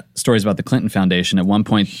the stories about the Clinton Foundation at one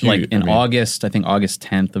point, Huge. August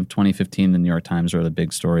 10th of 2015, the New York Times wrote a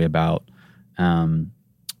big story about,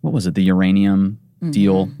 what was it, the uranium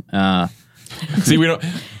deal. See, we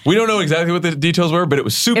don't know exactly what the details were, but it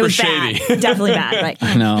was super It was shady. bad. Definitely bad, right?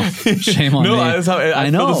 I know. Shame on me. That's how I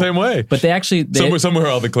feel the same way. But they actually... Somewhere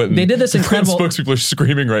all the Clinton. They did this incredible... Clinton spokespeople are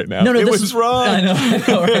screaming right now. No, it this was wrong. I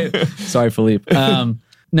know, right? Sorry, Philippe.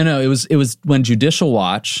 It was when Judicial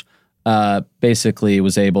Watch basically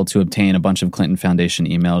was able to obtain a bunch of Clinton Foundation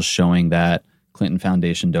emails showing that Clinton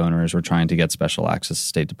Foundation donors were trying to get special access to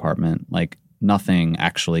State Department. Nothing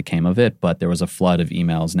actually came of it, but there was a flood of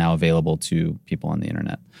emails now available to people on the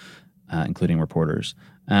internet, including reporters.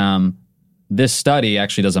 This study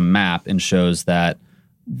actually does a map and shows that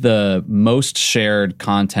the most shared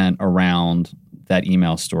content around that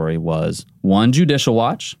email story was 1, Judicial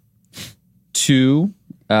Watch, 2,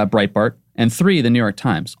 Breitbart, and 3, the New York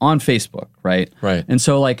Times on Facebook, right? Right. And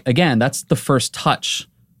so, again, that's the first touch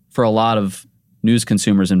for a lot of news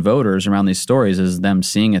consumers and voters around these stories is them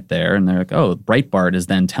seeing it there, and they're like, oh, Breitbart is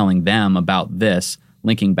then telling them about this,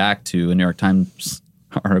 linking back to a New York Times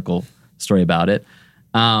article story about it.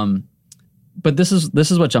 But this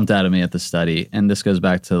is what jumped out at me at the study, and this goes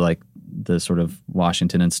back to the sort of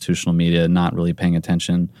Washington institutional media not really paying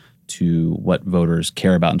attention to what voters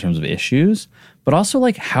care about in terms of issues, but also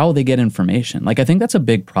how they get information. I think that's a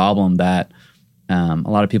big problem that a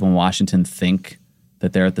lot of people in Washington think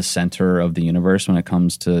that they're at the center of the universe when it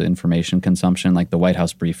comes to information consumption. The White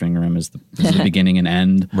House briefing room is the beginning and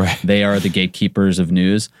end. Right. They are the gatekeepers of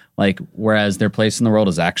news. Whereas their place in the world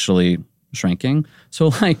is actually shrinking.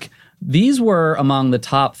 So these were among the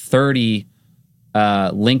top 30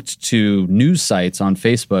 linked to news sites on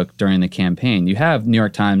Facebook during the campaign. You have New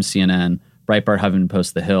York Times, CNN, Breitbart, Huffington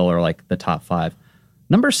Post, The Hill are the top 5.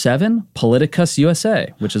 Number 7, Politicus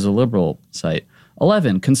USA, which is a liberal site.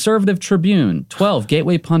 11, Conservative Tribune. 12,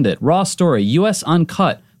 Gateway Pundit, Raw Story, U.S.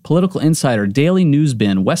 Uncut, Political Insider, Daily News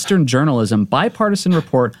Bin, Western Journalism, Bipartisan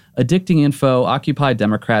Report, Addicting Info, Occupy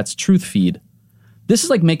Democrats, Truth Feed. This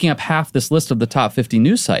is making up half this list of the top 50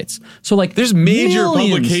 news sites. So There's major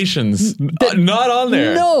millions publications not on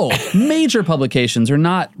there. No, major publications are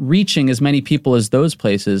not reaching as many people as those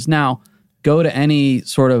places. Now, go to any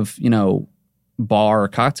sort of, bar or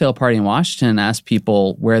cocktail party in Washington and ask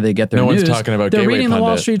people where they get their news. No one's talking about They're Gateway reading Pundit. the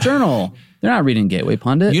Wall Street Journal. They're not reading Gateway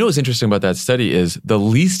Pundit. You know what's interesting about that study is the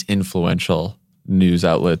least influential news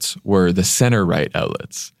outlets were the center-right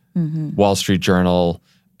outlets. Mm-hmm. Wall Street Journal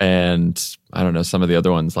and, I don't know, some of the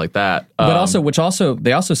other ones like that. But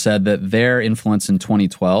they also said that their influence in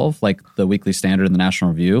 2012, the Weekly Standard and the National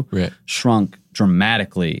Review, Right. shrunk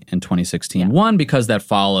dramatically in 2016. One, because that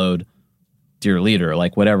followed dear leader,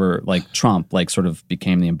 whatever, Trump, sort of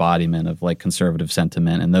became the embodiment of conservative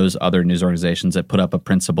sentiment, and those other news organizations that put up a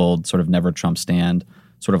principled sort of never Trump stand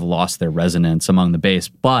sort of lost their resonance among the base.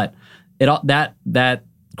 But that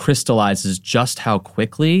crystallizes just how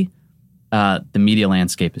quickly the media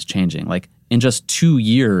landscape is changing. In just 2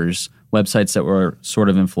 years, websites that were sort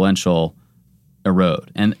of influential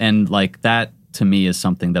erode, and that to me, is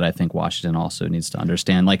something that I think Washington also needs to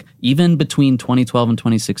understand. Like, even between 2012 and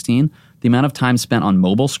 2016, the amount of time spent on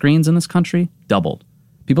mobile screens in this country doubled.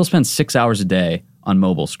 People spend 6 hours a day on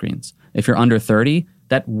mobile screens. If you're under 30,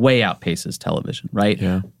 that way outpaces television, right?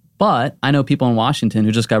 Yeah. But I know people in Washington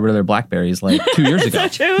who just got rid of their BlackBerries like 2 years ago.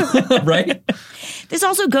 Right? This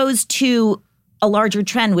also goes to a larger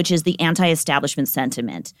trend, which is the anti-establishment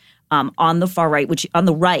sentiment on the far right, on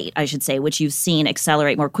the right, I should say, which you've seen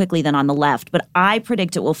accelerate more quickly than on the left. But I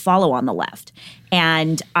predict it will follow on the left.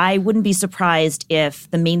 And I wouldn't be surprised if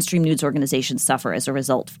the mainstream news organizations suffer as a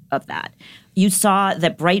result of that. You saw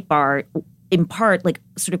that Breitbart, in part, like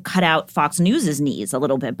sort of cut out Fox News's knees a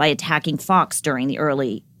little bit by attacking Fox during the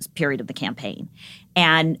early period of the campaign.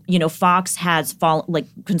 And, you know, Fox has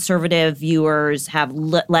conservative viewers have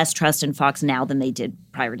less trust in Fox now than they did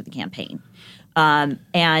prior to the campaign.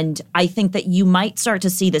 And I think that you might start to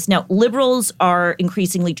see this. Now, liberals are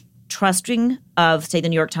increasingly trusting of, say, the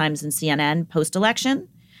New York Times and CNN post-election.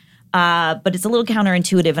 But it's a little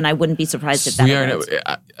counterintuitive, and I wouldn't be surprised if that happens.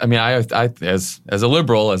 I mean, I as a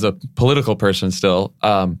liberal, as a political person still,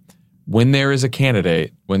 when there is a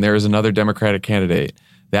candidate, when there is another Democratic candidate,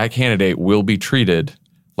 that candidate will be treated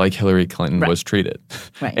like Hillary Clinton was treated.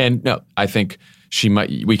 Right. And no, I think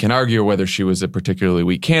we can argue whether she was a particularly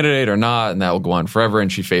weak candidate or not, and that will go on forever, and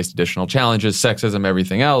she faced additional challenges, sexism,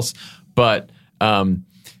 everything else. But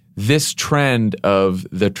this trend of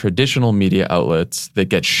the traditional media outlets that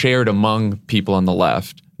get shared among people on the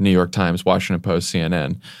left, New York Times, Washington Post,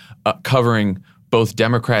 CNN, covering both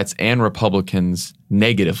Democrats and Republicans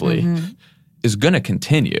negatively is going to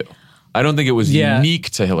continue. I don't think it was unique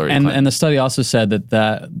to Hillary Clinton. And the study also said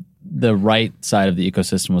that the right side of the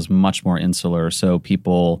ecosystem was much more insular, so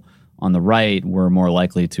people on the right were more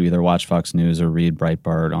likely to either watch Fox News or read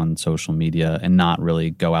Breitbart on social media and not really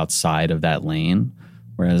go outside of that lane.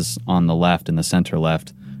 Whereas on the left and the center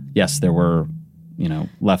left, yes, there were,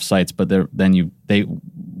 left sites, but they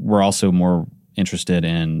were also more interested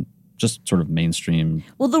in just sort of mainstream.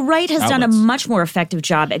 Well, the right has done a much more effective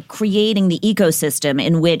job at creating the ecosystem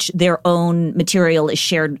in which their own material is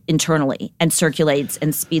shared internally and circulates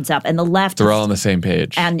and speeds up. And the left, they're all on the same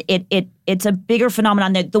page. And it's a bigger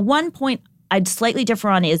phenomenon. The one point I'd slightly differ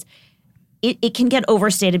on is it can get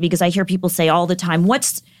overstated because I hear people say all the time,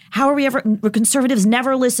 how are we ever, conservatives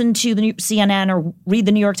never listen to the CNN or read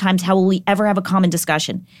the New York Times. How will we ever have a common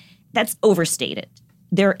discussion? That's overstated.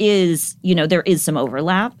 There is some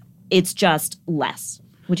overlap. It's just less.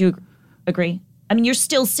 Would you agree? I mean, you're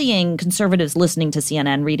still seeing conservatives listening to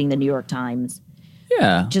CNN, reading the New York Times.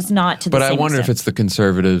 Yeah. Just not to the same extent. But I wonder if it's the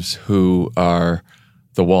conservatives who are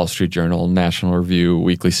the Wall Street Journal, National Review,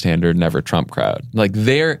 Weekly Standard, Never Trump crowd. Like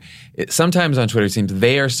sometimes on Twitter it seems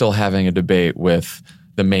they are still having a debate with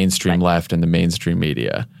the mainstream left and the mainstream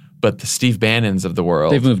media. But the Steve Bannons of the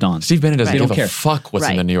world, they've moved on. Steve Bannon doesn't give a fuck what's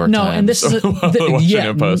in the New York Times. And this is the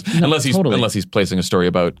Washington Post, unless he's placing a story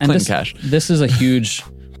about Clinton cash. This is a huge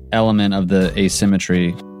element of the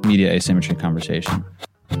media asymmetry conversation.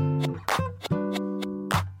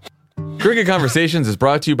 Cricket Conversations is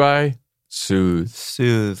brought to you by Soothe.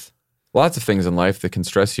 Soothe. Lots of things in life that can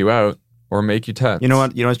stress you out or make you tense. You know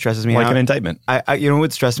what stresses me out? Like an indictment. You know what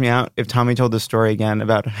would stress me out? If Tommy told the story again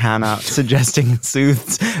about Hannah suggesting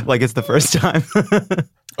Soothes like it's the first time.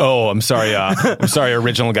 Oh, I'm sorry. I'm sorry,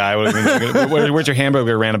 original guy. Where's your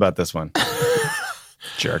hamburger? Ran about this one.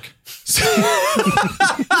 Jerk.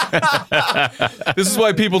 This is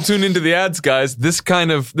why people tune into the ads, guys. This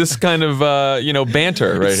kind of banter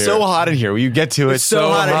right here. It's so hot in here. Will you get to it? It's so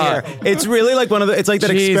hot in here. It's really like it's like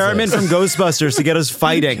that experiment from Ghostbusters to get us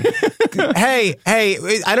fighting. Hey,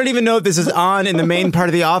 I don't even know if this is on in the main part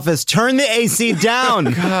of the office. Turn the AC down.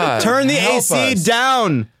 God, turn the AC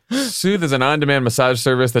down. Soothe is an on-demand massage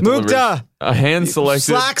service that delivers a hand-selected...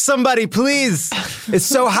 Slack somebody, please. It's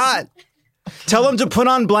so hot. Tell them to put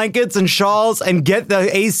on blankets and shawls and get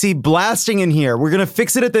the AC blasting in here. We're going to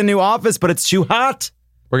fix it at the new office, but it's too hot.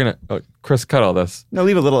 We're going to... Chris, cut all this. No,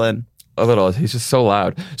 leave a little in. A little. He's just so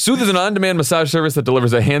loud. Soothe is an on-demand massage service that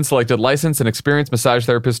delivers a hand-selected, licensed, and experienced massage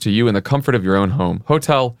therapist to you in the comfort of your own home,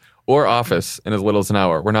 hotel, or office in as little as an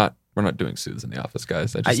hour. We're not doing Soothes in the office,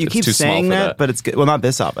 guys. You keep saying that, but it's good. Well, not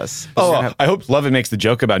this office. I hope Lovett makes the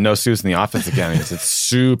joke about no Soothes in the office again because it's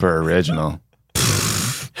super original.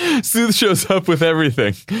 Soothe shows up with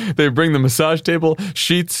everything. They bring the massage table,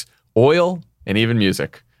 sheets, oil, and even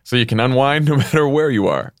music, so you can unwind no matter where you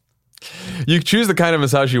are. You choose the kind of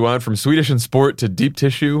massage you want, from Swedish and sport to deep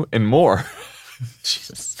tissue and more.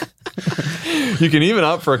 Jesus. You can even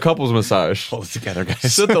opt for a couples massage. Hold it together,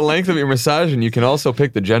 guys. Set the length of your massage, and you can also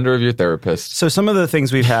pick the gender of your therapist. So some of the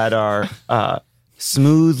things we've had are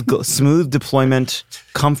smooth deployment,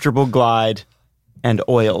 comfortable glide, and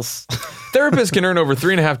oils. Therapists can earn over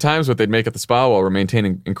 3.5 times what they'd make at the spa while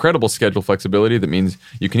maintaining incredible schedule flexibility. That means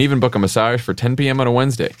you can even book a massage for 10 p.m. on a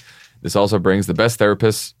Wednesday. This also brings the best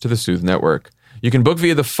therapists to the Soothe network. You can book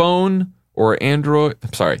via the phone or Android.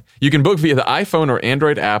 You can book via the iPhone or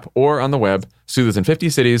Android app or on the web. Soothe is in 50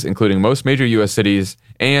 cities, including most major U.S. cities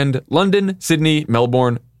and London, Sydney,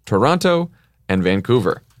 Melbourne, Toronto, and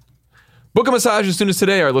Vancouver. Book a massage as soon as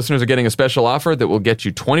today. Our listeners are getting a special offer that will get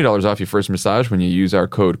you $20 off your first massage when you use our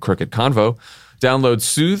code CrookedConvo. Download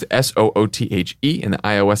Soothe, SOOTHE, in the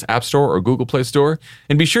iOS App Store or Google Play Store.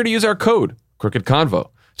 And be sure to use our code CrookedConvo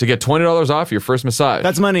to get $20 off your first massage.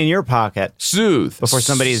 That's money in your pocket. Soothe. Before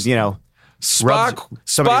somebody's, spa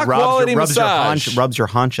quality massage. Rubs your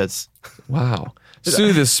haunches. Wow.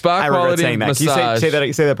 Soothe is spa I regret quality saying that. massage. Can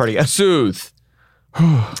you say that part again? Soothe.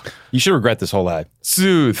 You should regret this whole ad.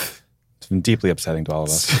 Soothe. It's been deeply upsetting to all of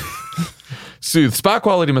us. Soothe. Spa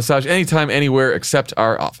quality massage anytime, anywhere except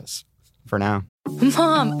our office. For now.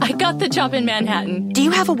 Mom, I got the job in Manhattan. Do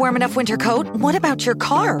you have a warm enough winter coat? What about your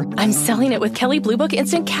car? I'm selling it with Kelley Blue Book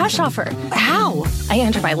Instant Cash Offer. How? I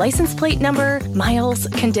enter my license plate number, miles,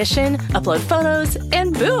 condition, upload photos,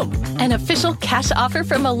 and boom, an official cash offer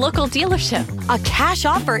from a local dealership. A cash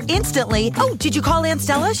offer instantly? Oh, did you call Aunt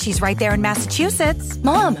Stella? She's right there in Massachusetts.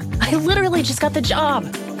 Mom, I literally just got the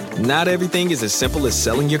job. Not everything is as simple as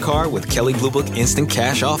selling your car with Kelley Blue Book Instant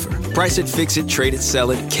Cash Offer. Price it, fix it, trade it,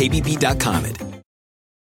 sell it, KBB.com it.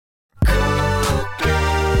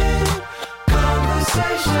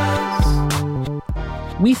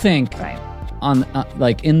 We think on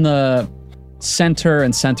like in the center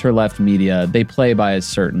and center-left media, they play by a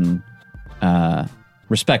certain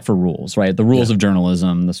respect for rules, right? The rules of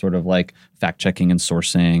journalism, the sort of like fact-checking and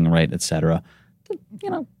sourcing, right, et cetera.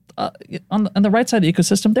 On the right side of the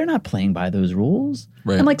ecosystem, they're not playing by those rules.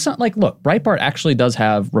 Right. And look, Breitbart actually does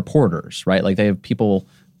have reporters, right? Like they have people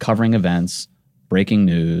covering events, breaking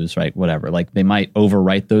news, right? Whatever. Like they might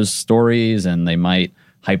overwrite those stories and they might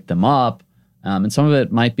hype them up. And some of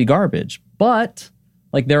it might be garbage. But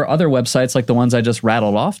like there are other websites like the ones I just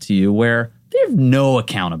rattled off to you where they have no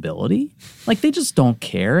accountability. Like they just don't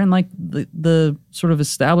care. And like the sort of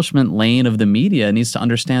establishment lane of the media needs to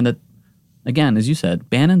understand that, again, as you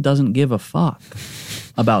said, Bannon doesn't give a fuck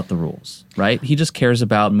about the rules, right? He just cares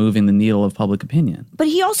about moving the needle of public opinion. But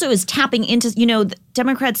he also is tapping into,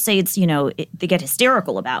 Democrats say it's, they get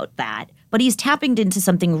hysterical about that. But he's tapping into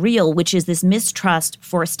something real, which is this mistrust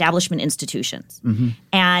for establishment institutions. Mm-hmm.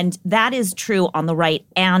 And that is true on the right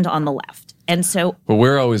and on the left. And so... But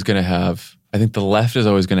we're always going to have, I think the left is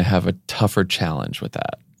always going to have a tougher challenge with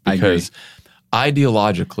that. Because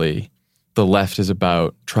ideologically, the left is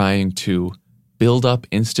about trying to build up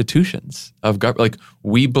institutions of government. Like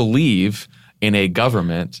we believe in a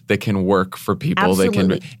government that can work for people.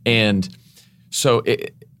 Absolutely. And so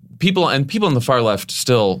people in the far left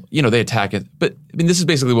still, they attack it. But I mean, this is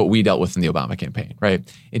basically what we dealt with in the Obama campaign, right?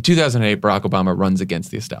 In 2008, Barack Obama runs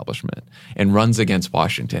against the establishment and runs against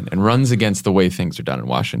Washington and runs against the way things are done in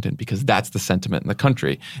Washington because that's the sentiment in the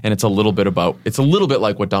country. And it's a little bit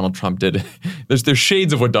like what Donald Trump did. There's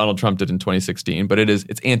shades of what Donald Trump did in 2016, but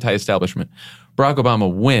it's anti-establishment. Barack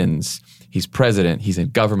Obama wins. He's president. He's in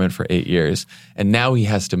government for 8 years. And now he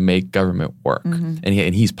has to make government work. Mm-hmm.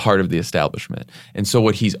 And he's part of the establishment. And so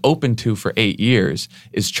what he's open to for 8 years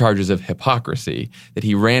is charges of hypocrisy that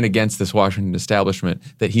he ran against this Washington establishment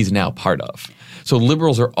that he's now part of. So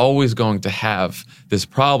liberals are always going to have this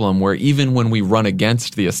problem where even when we run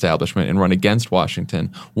against the establishment and run against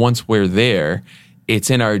Washington, once we're there, it's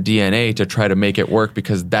in our DNA to try to make it work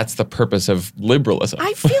because that's the purpose of liberalism.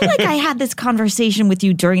 I feel like I had this conversation with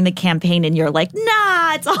you during the campaign and you're like,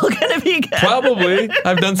 nah, it's all going to be good. Probably.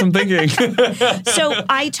 I've done some thinking. So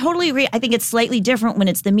I totally agree. I think it's slightly different when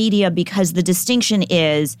it's the media because the distinction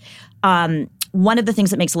is one of the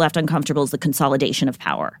things that makes the left uncomfortable is the consolidation of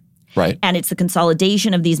power. Right. And it's the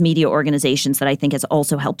consolidation of these media organizations that I think has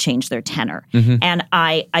also helped change their tenor. Mm-hmm. And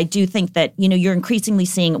I do think that, you're increasingly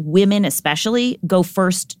seeing women especially go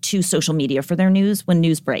first to social media for their news when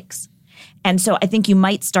news breaks. And so I think you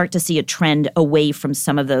might start to see a trend away from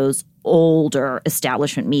some of those older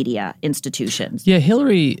establishment media institutions. Yeah,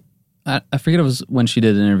 Hillary, I forget if it was when she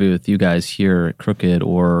did an interview with you guys here at Crooked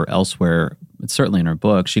or elsewhere, it's certainly in her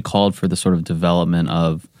book, she called for the sort of development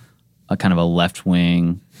of a kind of a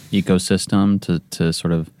left-wing ecosystem to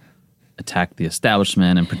sort of attack the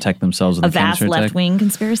establishment and protect themselves with A vast left-wing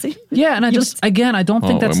conspiracy? Yeah, and I don't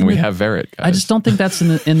think that's... we have Verret, guys. I just don't think that's in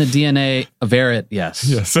the DNA of Verret. Yes.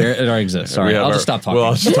 Verret already exists. Sorry, I'll just stop talking. Well,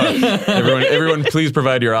 I'll just talk. everyone, please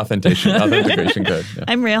provide your authentication code. Yeah.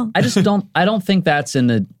 I'm real. I don't think that's in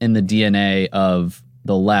the DNA of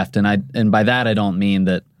the left, and by that I don't mean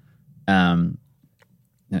that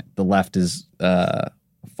the left is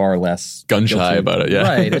far less gun-shy guilty. about it. Yeah,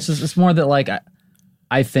 right. It's more that like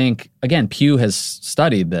I think again Pew has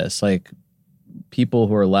studied this. Like people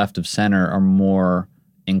who are left of center are more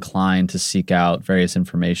inclined to seek out various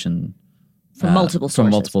information from multiple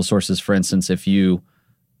sources. For instance, if you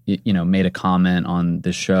made a comment on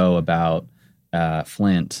this show about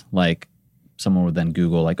Flint, like someone would then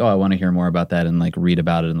Google like, oh, I want to hear more about that, and like read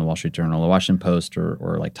about it in the Wall Street Journal, the Washington Post,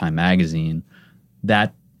 or like Time Magazine.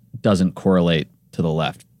 That doesn't correlate to the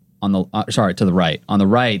left. To the right. On the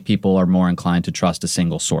right, people are more inclined to trust a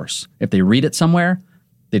single source. If they read it somewhere,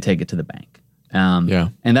 they take it to the bank.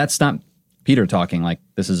 And that's not Peter talking. Like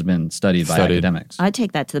this has been studied by academics. I'd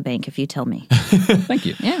take that to the bank if you tell me. Thank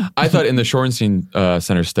you. Yeah. I thought in the Shorenstein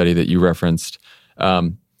Center study that you referenced,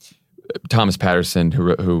 Thomas Patterson,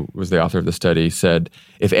 who was the author of the study, said,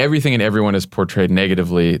 if everything and everyone is portrayed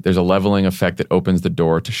negatively, there's a leveling effect that opens the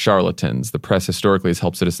door to charlatans. The press historically has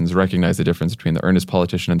helped citizens recognize the difference between the earnest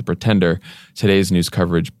politician and the pretender. Today's news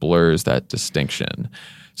coverage blurs that distinction.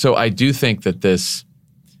 So I do think that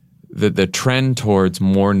the trend towards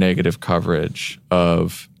more negative coverage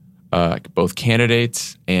of both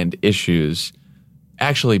candidates and issues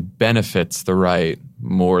actually benefits the right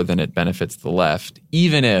more than it benefits the left,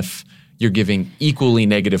 even if you're giving equally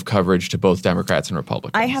negative coverage to both Democrats and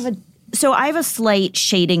Republicans. I have a slight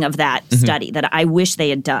shading of that study that I wish they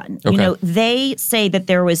had done. Okay. They say that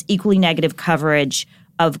there was equally negative coverage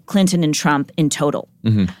of Clinton and Trump in total.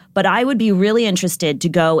 But I would be really interested to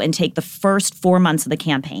go and take the first 4 months of the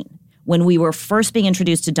campaign when we were first being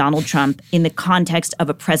introduced to Donald Trump in the context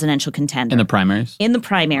of a presidential contender. In the primaries? In the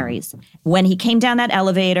primaries. When he came down that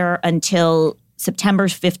elevator until September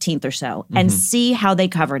 15th or so, and see how they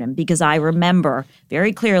covered him. Because I remember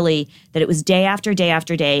very clearly that it was day after day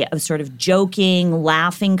after day of sort of joking,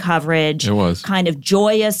 laughing coverage. It was. Kind of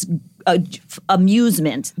joyous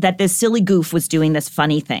amusement that this silly goof was doing this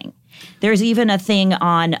funny thing. There's even a thing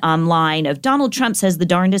online of Donald Trump says the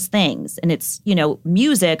darndest things. And it's,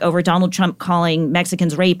 music over Donald Trump calling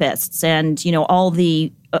Mexicans rapists and, all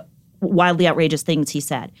the wildly outrageous things he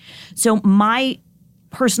said. So my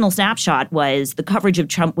personal snapshot was the coverage of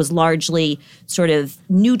Trump was largely sort of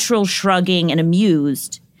neutral, shrugging, and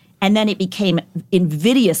amused. And then it became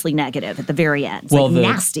invidiously negative at the very end. It's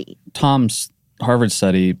nasty. Tom's Harvard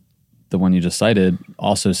study, the one you just cited,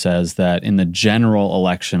 also says that in the general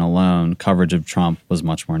election alone, coverage of Trump was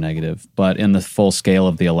much more negative. But in the full scale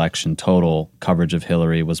of the election total, coverage of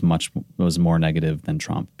Hillary was more negative than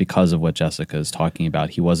Trump because of what Jessica is talking about.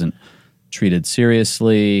 He wasn't treated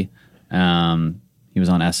seriously. He was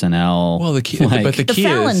on SNL. Well, the key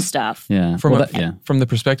Fallon is stuff. Yeah, from the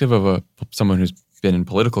perspective of someone who's been in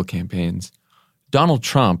political campaigns, Donald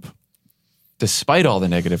Trump, despite all the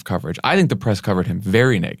negative coverage, I think the press covered him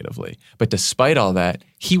very negatively. But despite all that,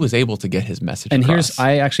 he was able to get his message across.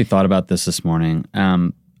 I actually thought about this morning.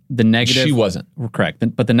 The negative, she wasn't correct,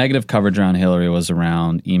 but the negative coverage around Hillary was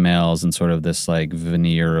around emails and sort of this like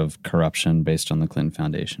veneer of corruption based on the Clinton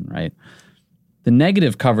Foundation, right? The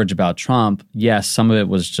negative coverage about Trump, yes, some of it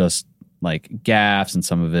was just like gaffes and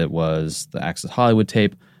some of it was the Access Hollywood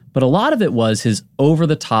tape, but a lot of it was his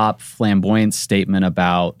over-the-top flamboyant statement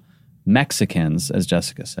about Mexicans, as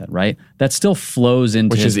Jessica said, right? That still flows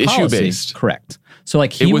into which his is policy. Issue-based. Correct. So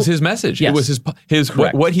like it was his message. Yes. It was his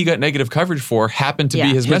what he got negative coverage for happened to be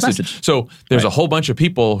his message. So there's a whole bunch of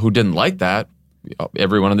people who didn't like that.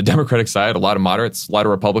 Everyone on the Democratic side, a lot of moderates, a lot of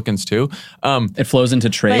Republicans too. It flows into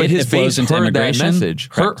trade. But his it flows base into heard immigration. that message.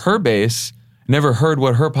 Her base never heard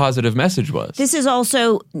what her positive message was. This is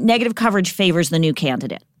also negative coverage favors the new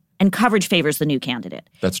candidate. And coverage favors the new candidate.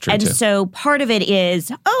 That's true, and too. So part of it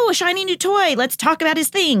is, a shiny new toy. Let's talk about his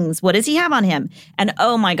things. What does he have on him? And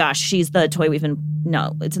oh my gosh, she's the toy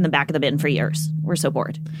it's in the back of the bin for years. We're so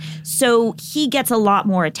bored. So he gets a lot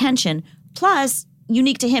more attention. Plus,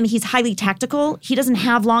 unique to him, he's highly tactical. He doesn't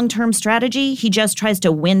have long-term strategy. He just tries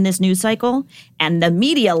to win this news cycle. And the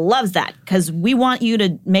media loves that because we want you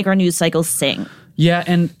to make our news cycle sing. Yeah,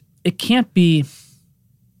 and it can't be...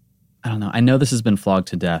 I don't know. I know this has been flogged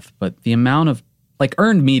to death, but the amount of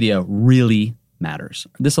earned media really matters.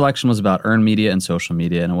 This election was about earned media and social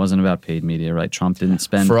media, and it wasn't about paid media, right? Trump didn't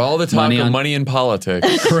spend for all the talk of money in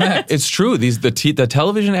politics. Correct. It's true. The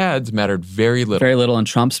television ads mattered very little. Very little, and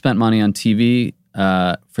Trump spent money on TV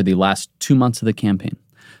for the last 2 months of the campaign.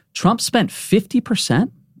 Trump spent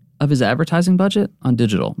 50% of his advertising budget on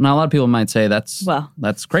digital. Now, a lot of people might say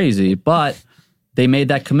that's crazy, but they made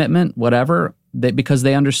that commitment, whatever, because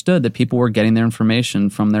they understood that people were getting their information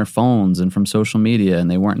from their phones and from social media,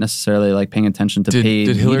 and they weren't necessarily like paying attention to paid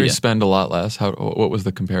Did Hillary media. spend a lot less? What was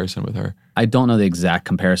the comparison with her? I don't know the exact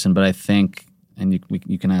comparison, but I think, and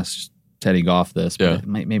you can ask Teddy Goff this, but it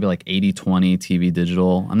might, maybe like 80-20 TV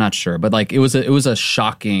digital. I'm not sure, but like it was a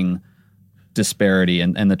shocking disparity,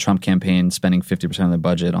 and the Trump campaign spending 50% of their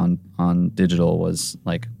budget on digital was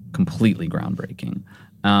like completely groundbreaking.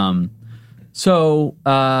 And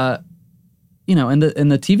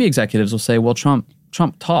the TV executives will say, well, Trump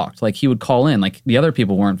talked, like he would call in, like the other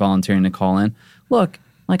people weren't volunteering to call in. Look,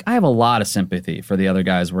 like I have a lot of sympathy for the other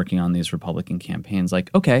guys working on these Republican campaigns.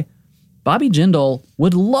 Like, okay, Bobby Jindal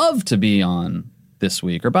would love to be on This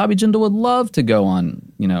Week, or Bobby Jindal would love to go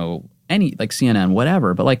on, any like CNN,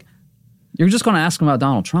 whatever. But like, you're just going to ask him about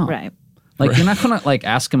Donald Trump, right? Like, you're not going to like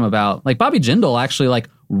ask him about like Bobby Jindal actually like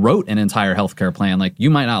wrote an entire healthcare plan. Like, you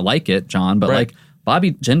might not like it, John, but like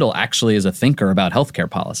Bobby Jindal actually is a thinker about healthcare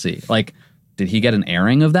policy. Like, did he get an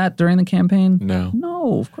airing of that during the campaign?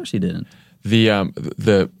 No, of course he didn't.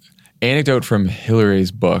 The anecdote from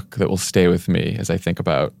Hillary's book that will stay with me as I think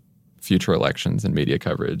about future elections and media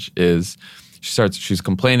coverage is she's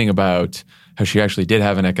complaining about how she actually did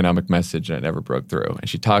have an economic message and it never broke through. And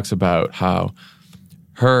she talks about how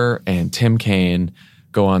her and Tim Kaine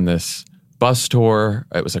go on this bus tour.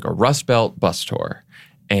 It was like a Rust Belt bus tour.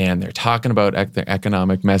 And they're talking about their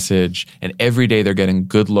economic message. And every day they're getting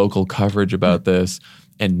good local coverage about this.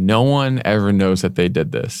 And no one ever knows that they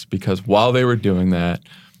did this, because while they were doing that,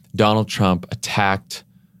 Donald Trump attacked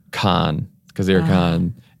Khan, Khizr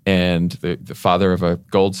Khan, and the father of a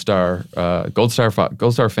Gold Star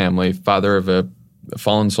family, father of a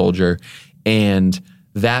fallen soldier. And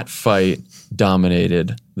that fight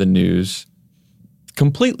dominated the news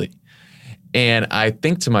completely. And I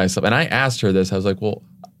think to myself, and I asked her this, I was like, well,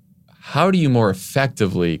 how do you more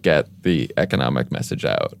effectively get the economic message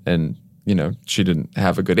out? And, she didn't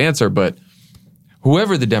have a good answer, but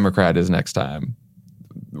whoever the Democrat is next time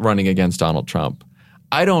running against Donald Trump,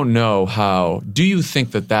 I don't know how. Do you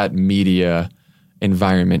think that media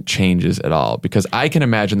environment changes at all? Because I can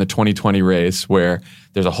imagine the 2020 race where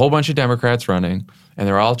there's a whole bunch of Democrats running and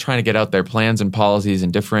they're all trying to get out their plans and policies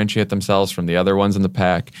and differentiate themselves from the other ones in the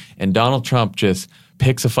pack. And Donald Trump just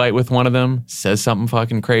picks a fight with one of them, says something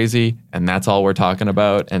fucking crazy, and that's all we're talking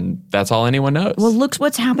about, and that's all anyone knows. Well, look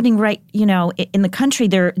what's happening in the country.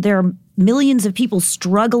 There are millions of people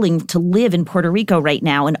struggling to live in Puerto Rico right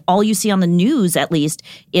now, and all you see on the news, at least,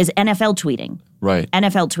 is NFL tweeting. Right.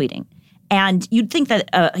 NFL tweeting. And you'd think that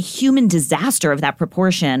a human disaster of that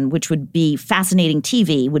proportion, which would be fascinating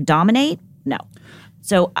TV, would dominate? No.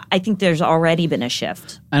 So I think there's already been a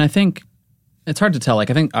shift. And I think it's hard to tell. Like,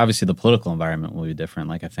 I think obviously the political environment will be different.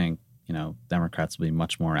 Like, I think, Democrats will be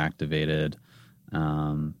much more activated.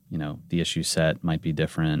 The issue set might be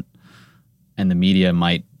different. And the media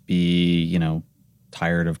might be,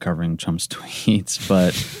 tired of covering Trump's tweets.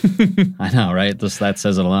 But I know, right? That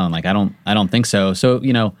says it alone. Like, I don't think so. So,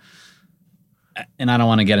 and I don't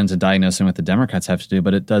want to get into diagnosing what the Democrats have to do,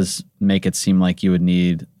 but it does make it seem like you would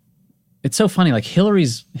need. It's so funny, like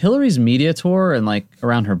Hillary's media tour and like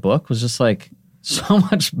around her book was just like so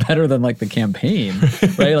much better than like the campaign,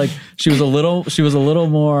 right? Like she was a little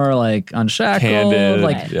more like unshackled. Candid,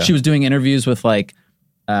 like yeah. She was doing interviews with like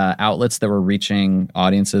outlets that were reaching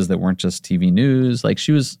audiences that weren't just TV news. Like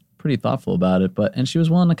she was pretty thoughtful about it, and she was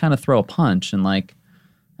willing to kind of throw a punch. And like,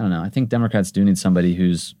 I don't know, I think Democrats do need somebody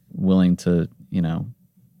who's willing to,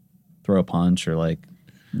 throw a punch or like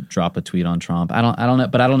drop a tweet on Trump. I don't know,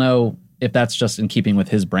 but I don't know if that's just in keeping with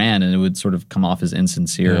his brand, and it would sort of come off as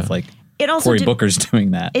insincere if like Cory Booker's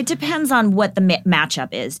doing that. It depends on what the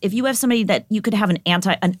matchup is. If you have somebody that you could have an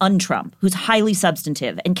un-Trump who's highly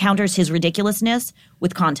substantive and counters his ridiculousness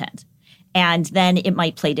with content, and then it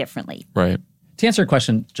might play differently. Right. To answer your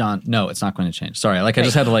question, John, no, it's not going to change. Sorry, I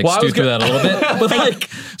just had to stew through that a little bit.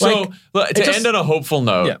 But end on a hopeful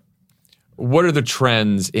note, what are the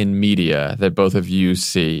trends in media that both of you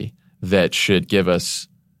see that should give us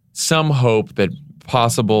some hope that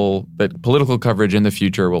political coverage in the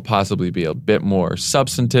future will possibly be a bit more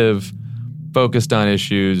substantive, focused on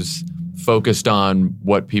issues, focused on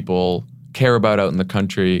what people care about out in the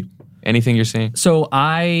country? Anything you're seeing? So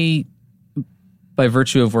by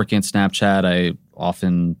virtue of working at Snapchat,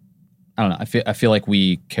 I feel like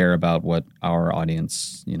we care about what our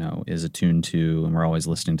audience, is attuned to, and we're always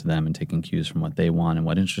listening to them and taking cues from what they want and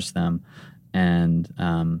what interests them. And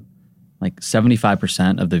Like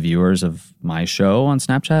 75% of the viewers of my show on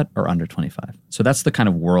Snapchat are under 25. So that's the kind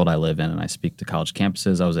of world I live in, and I speak to college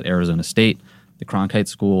campuses. I was at Arizona State, the Cronkite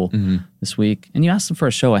School this week, and you ask them for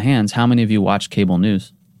a show of hands, how many of you watch cable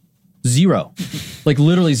news? 0. Like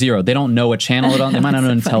literally 0. They don't know what channel it on. They might not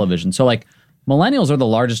know on television. So like millennials are the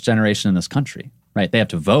largest generation in this country, right? They have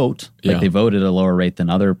to vote. Like they vote at a lower rate than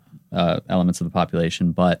other elements of the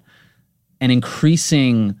population, but an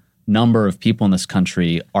increasing number of people in this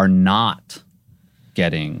country are not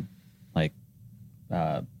getting like,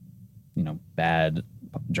 bad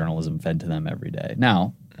journalism fed to them every day.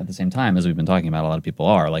 Now, at the same time, as we've been talking about, a lot of people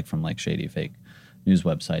are like from like shady fake news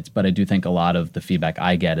websites. But I do think a lot of the feedback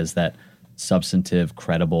I get is that substantive,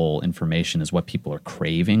 credible information is what people are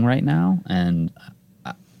craving right now. And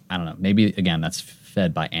I don't know, maybe again, that's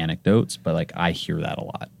fed by anecdotes, but like I hear that a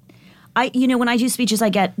lot. When I do speeches,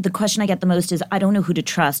 the question I get the most is, I don't know who to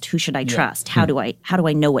trust. Who should I trust? How do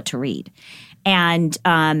I know what to read? And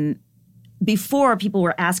before, people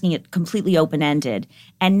were asking it completely open-ended,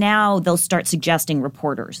 and now they'll start suggesting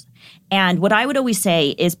reporters. And what I would always say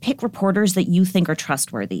is pick reporters that you think are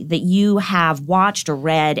trustworthy, that you have watched or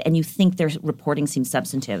read, and you think their reporting seems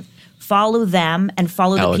substantive. Follow them and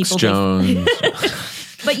follow Alex the people. Jones.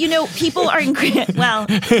 But people are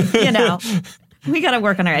we got to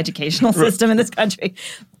work on our educational system in this country.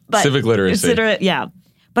 But civic literacy.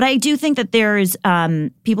 But I do think that there's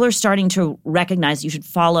people are starting to recognize you should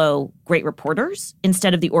follow great reporters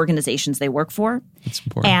instead of the organizations they work for. That's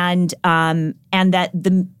important. And that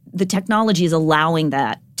the technology is allowing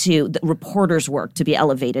the reporters' work to be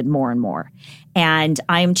elevated more and more. And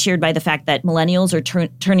I am cheered by the fact that millennials are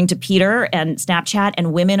turning to Peter and Snapchat,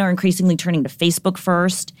 and women are increasingly turning to Facebook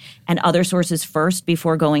first and other sources first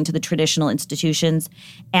before going to the traditional institutions.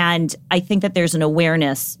 And I think that there's an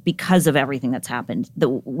awareness because of everything that's happened that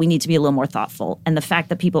we need to be a little more thoughtful. And the fact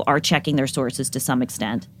that people are checking their sources to some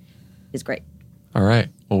extent is great. All right.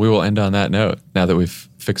 Well, we will end on that note now that we've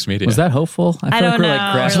fixed media. Was that hopeful? I feel like we're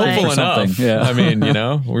like grasping hopeful for something. enough. Yeah. I mean,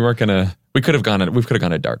 we weren't gonna. We could have gone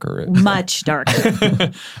a darker route. Much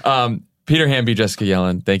darker. Peter Hamby, Jessica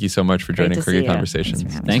Yellen, thank you so much for joining Crooked Conversations.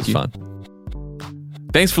 Thank you. Fun.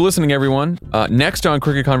 Thanks for listening, everyone. Next on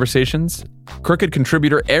Crooked Conversations, Crooked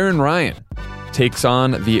contributor Aaron Ryan takes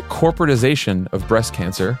on the corporatization of breast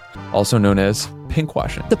cancer, also known as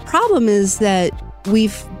pinkwashing. The problem is that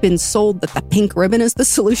we've been sold that the pink ribbon is the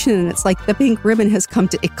solution, and it's like the pink ribbon has come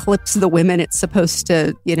to eclipse the women it's supposed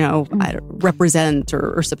to, represent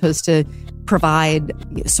or supposed to provide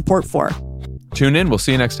support for. Tune in. We'll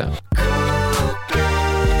see you next time.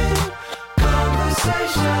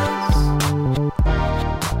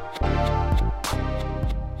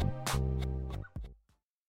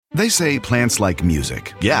 They say plants like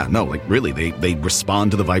music. Yeah, no, like really, they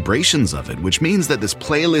respond to the vibrations of it, which means that this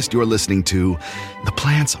playlist you're listening to, the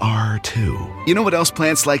plants are too. You know what else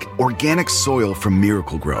plants like? Organic soil from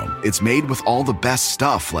Miracle-Gro. It's made with all the best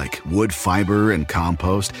stuff like wood fiber and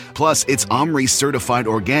compost. Plus, it's OMRI certified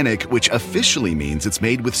organic, which officially means it's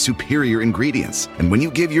made with superior ingredients. And when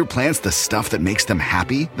you give your plants the stuff that makes them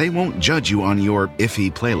happy, they won't judge you on your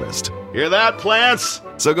iffy playlist. Hear that, plants?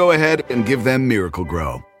 So go ahead and give them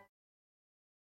Miracle-Gro.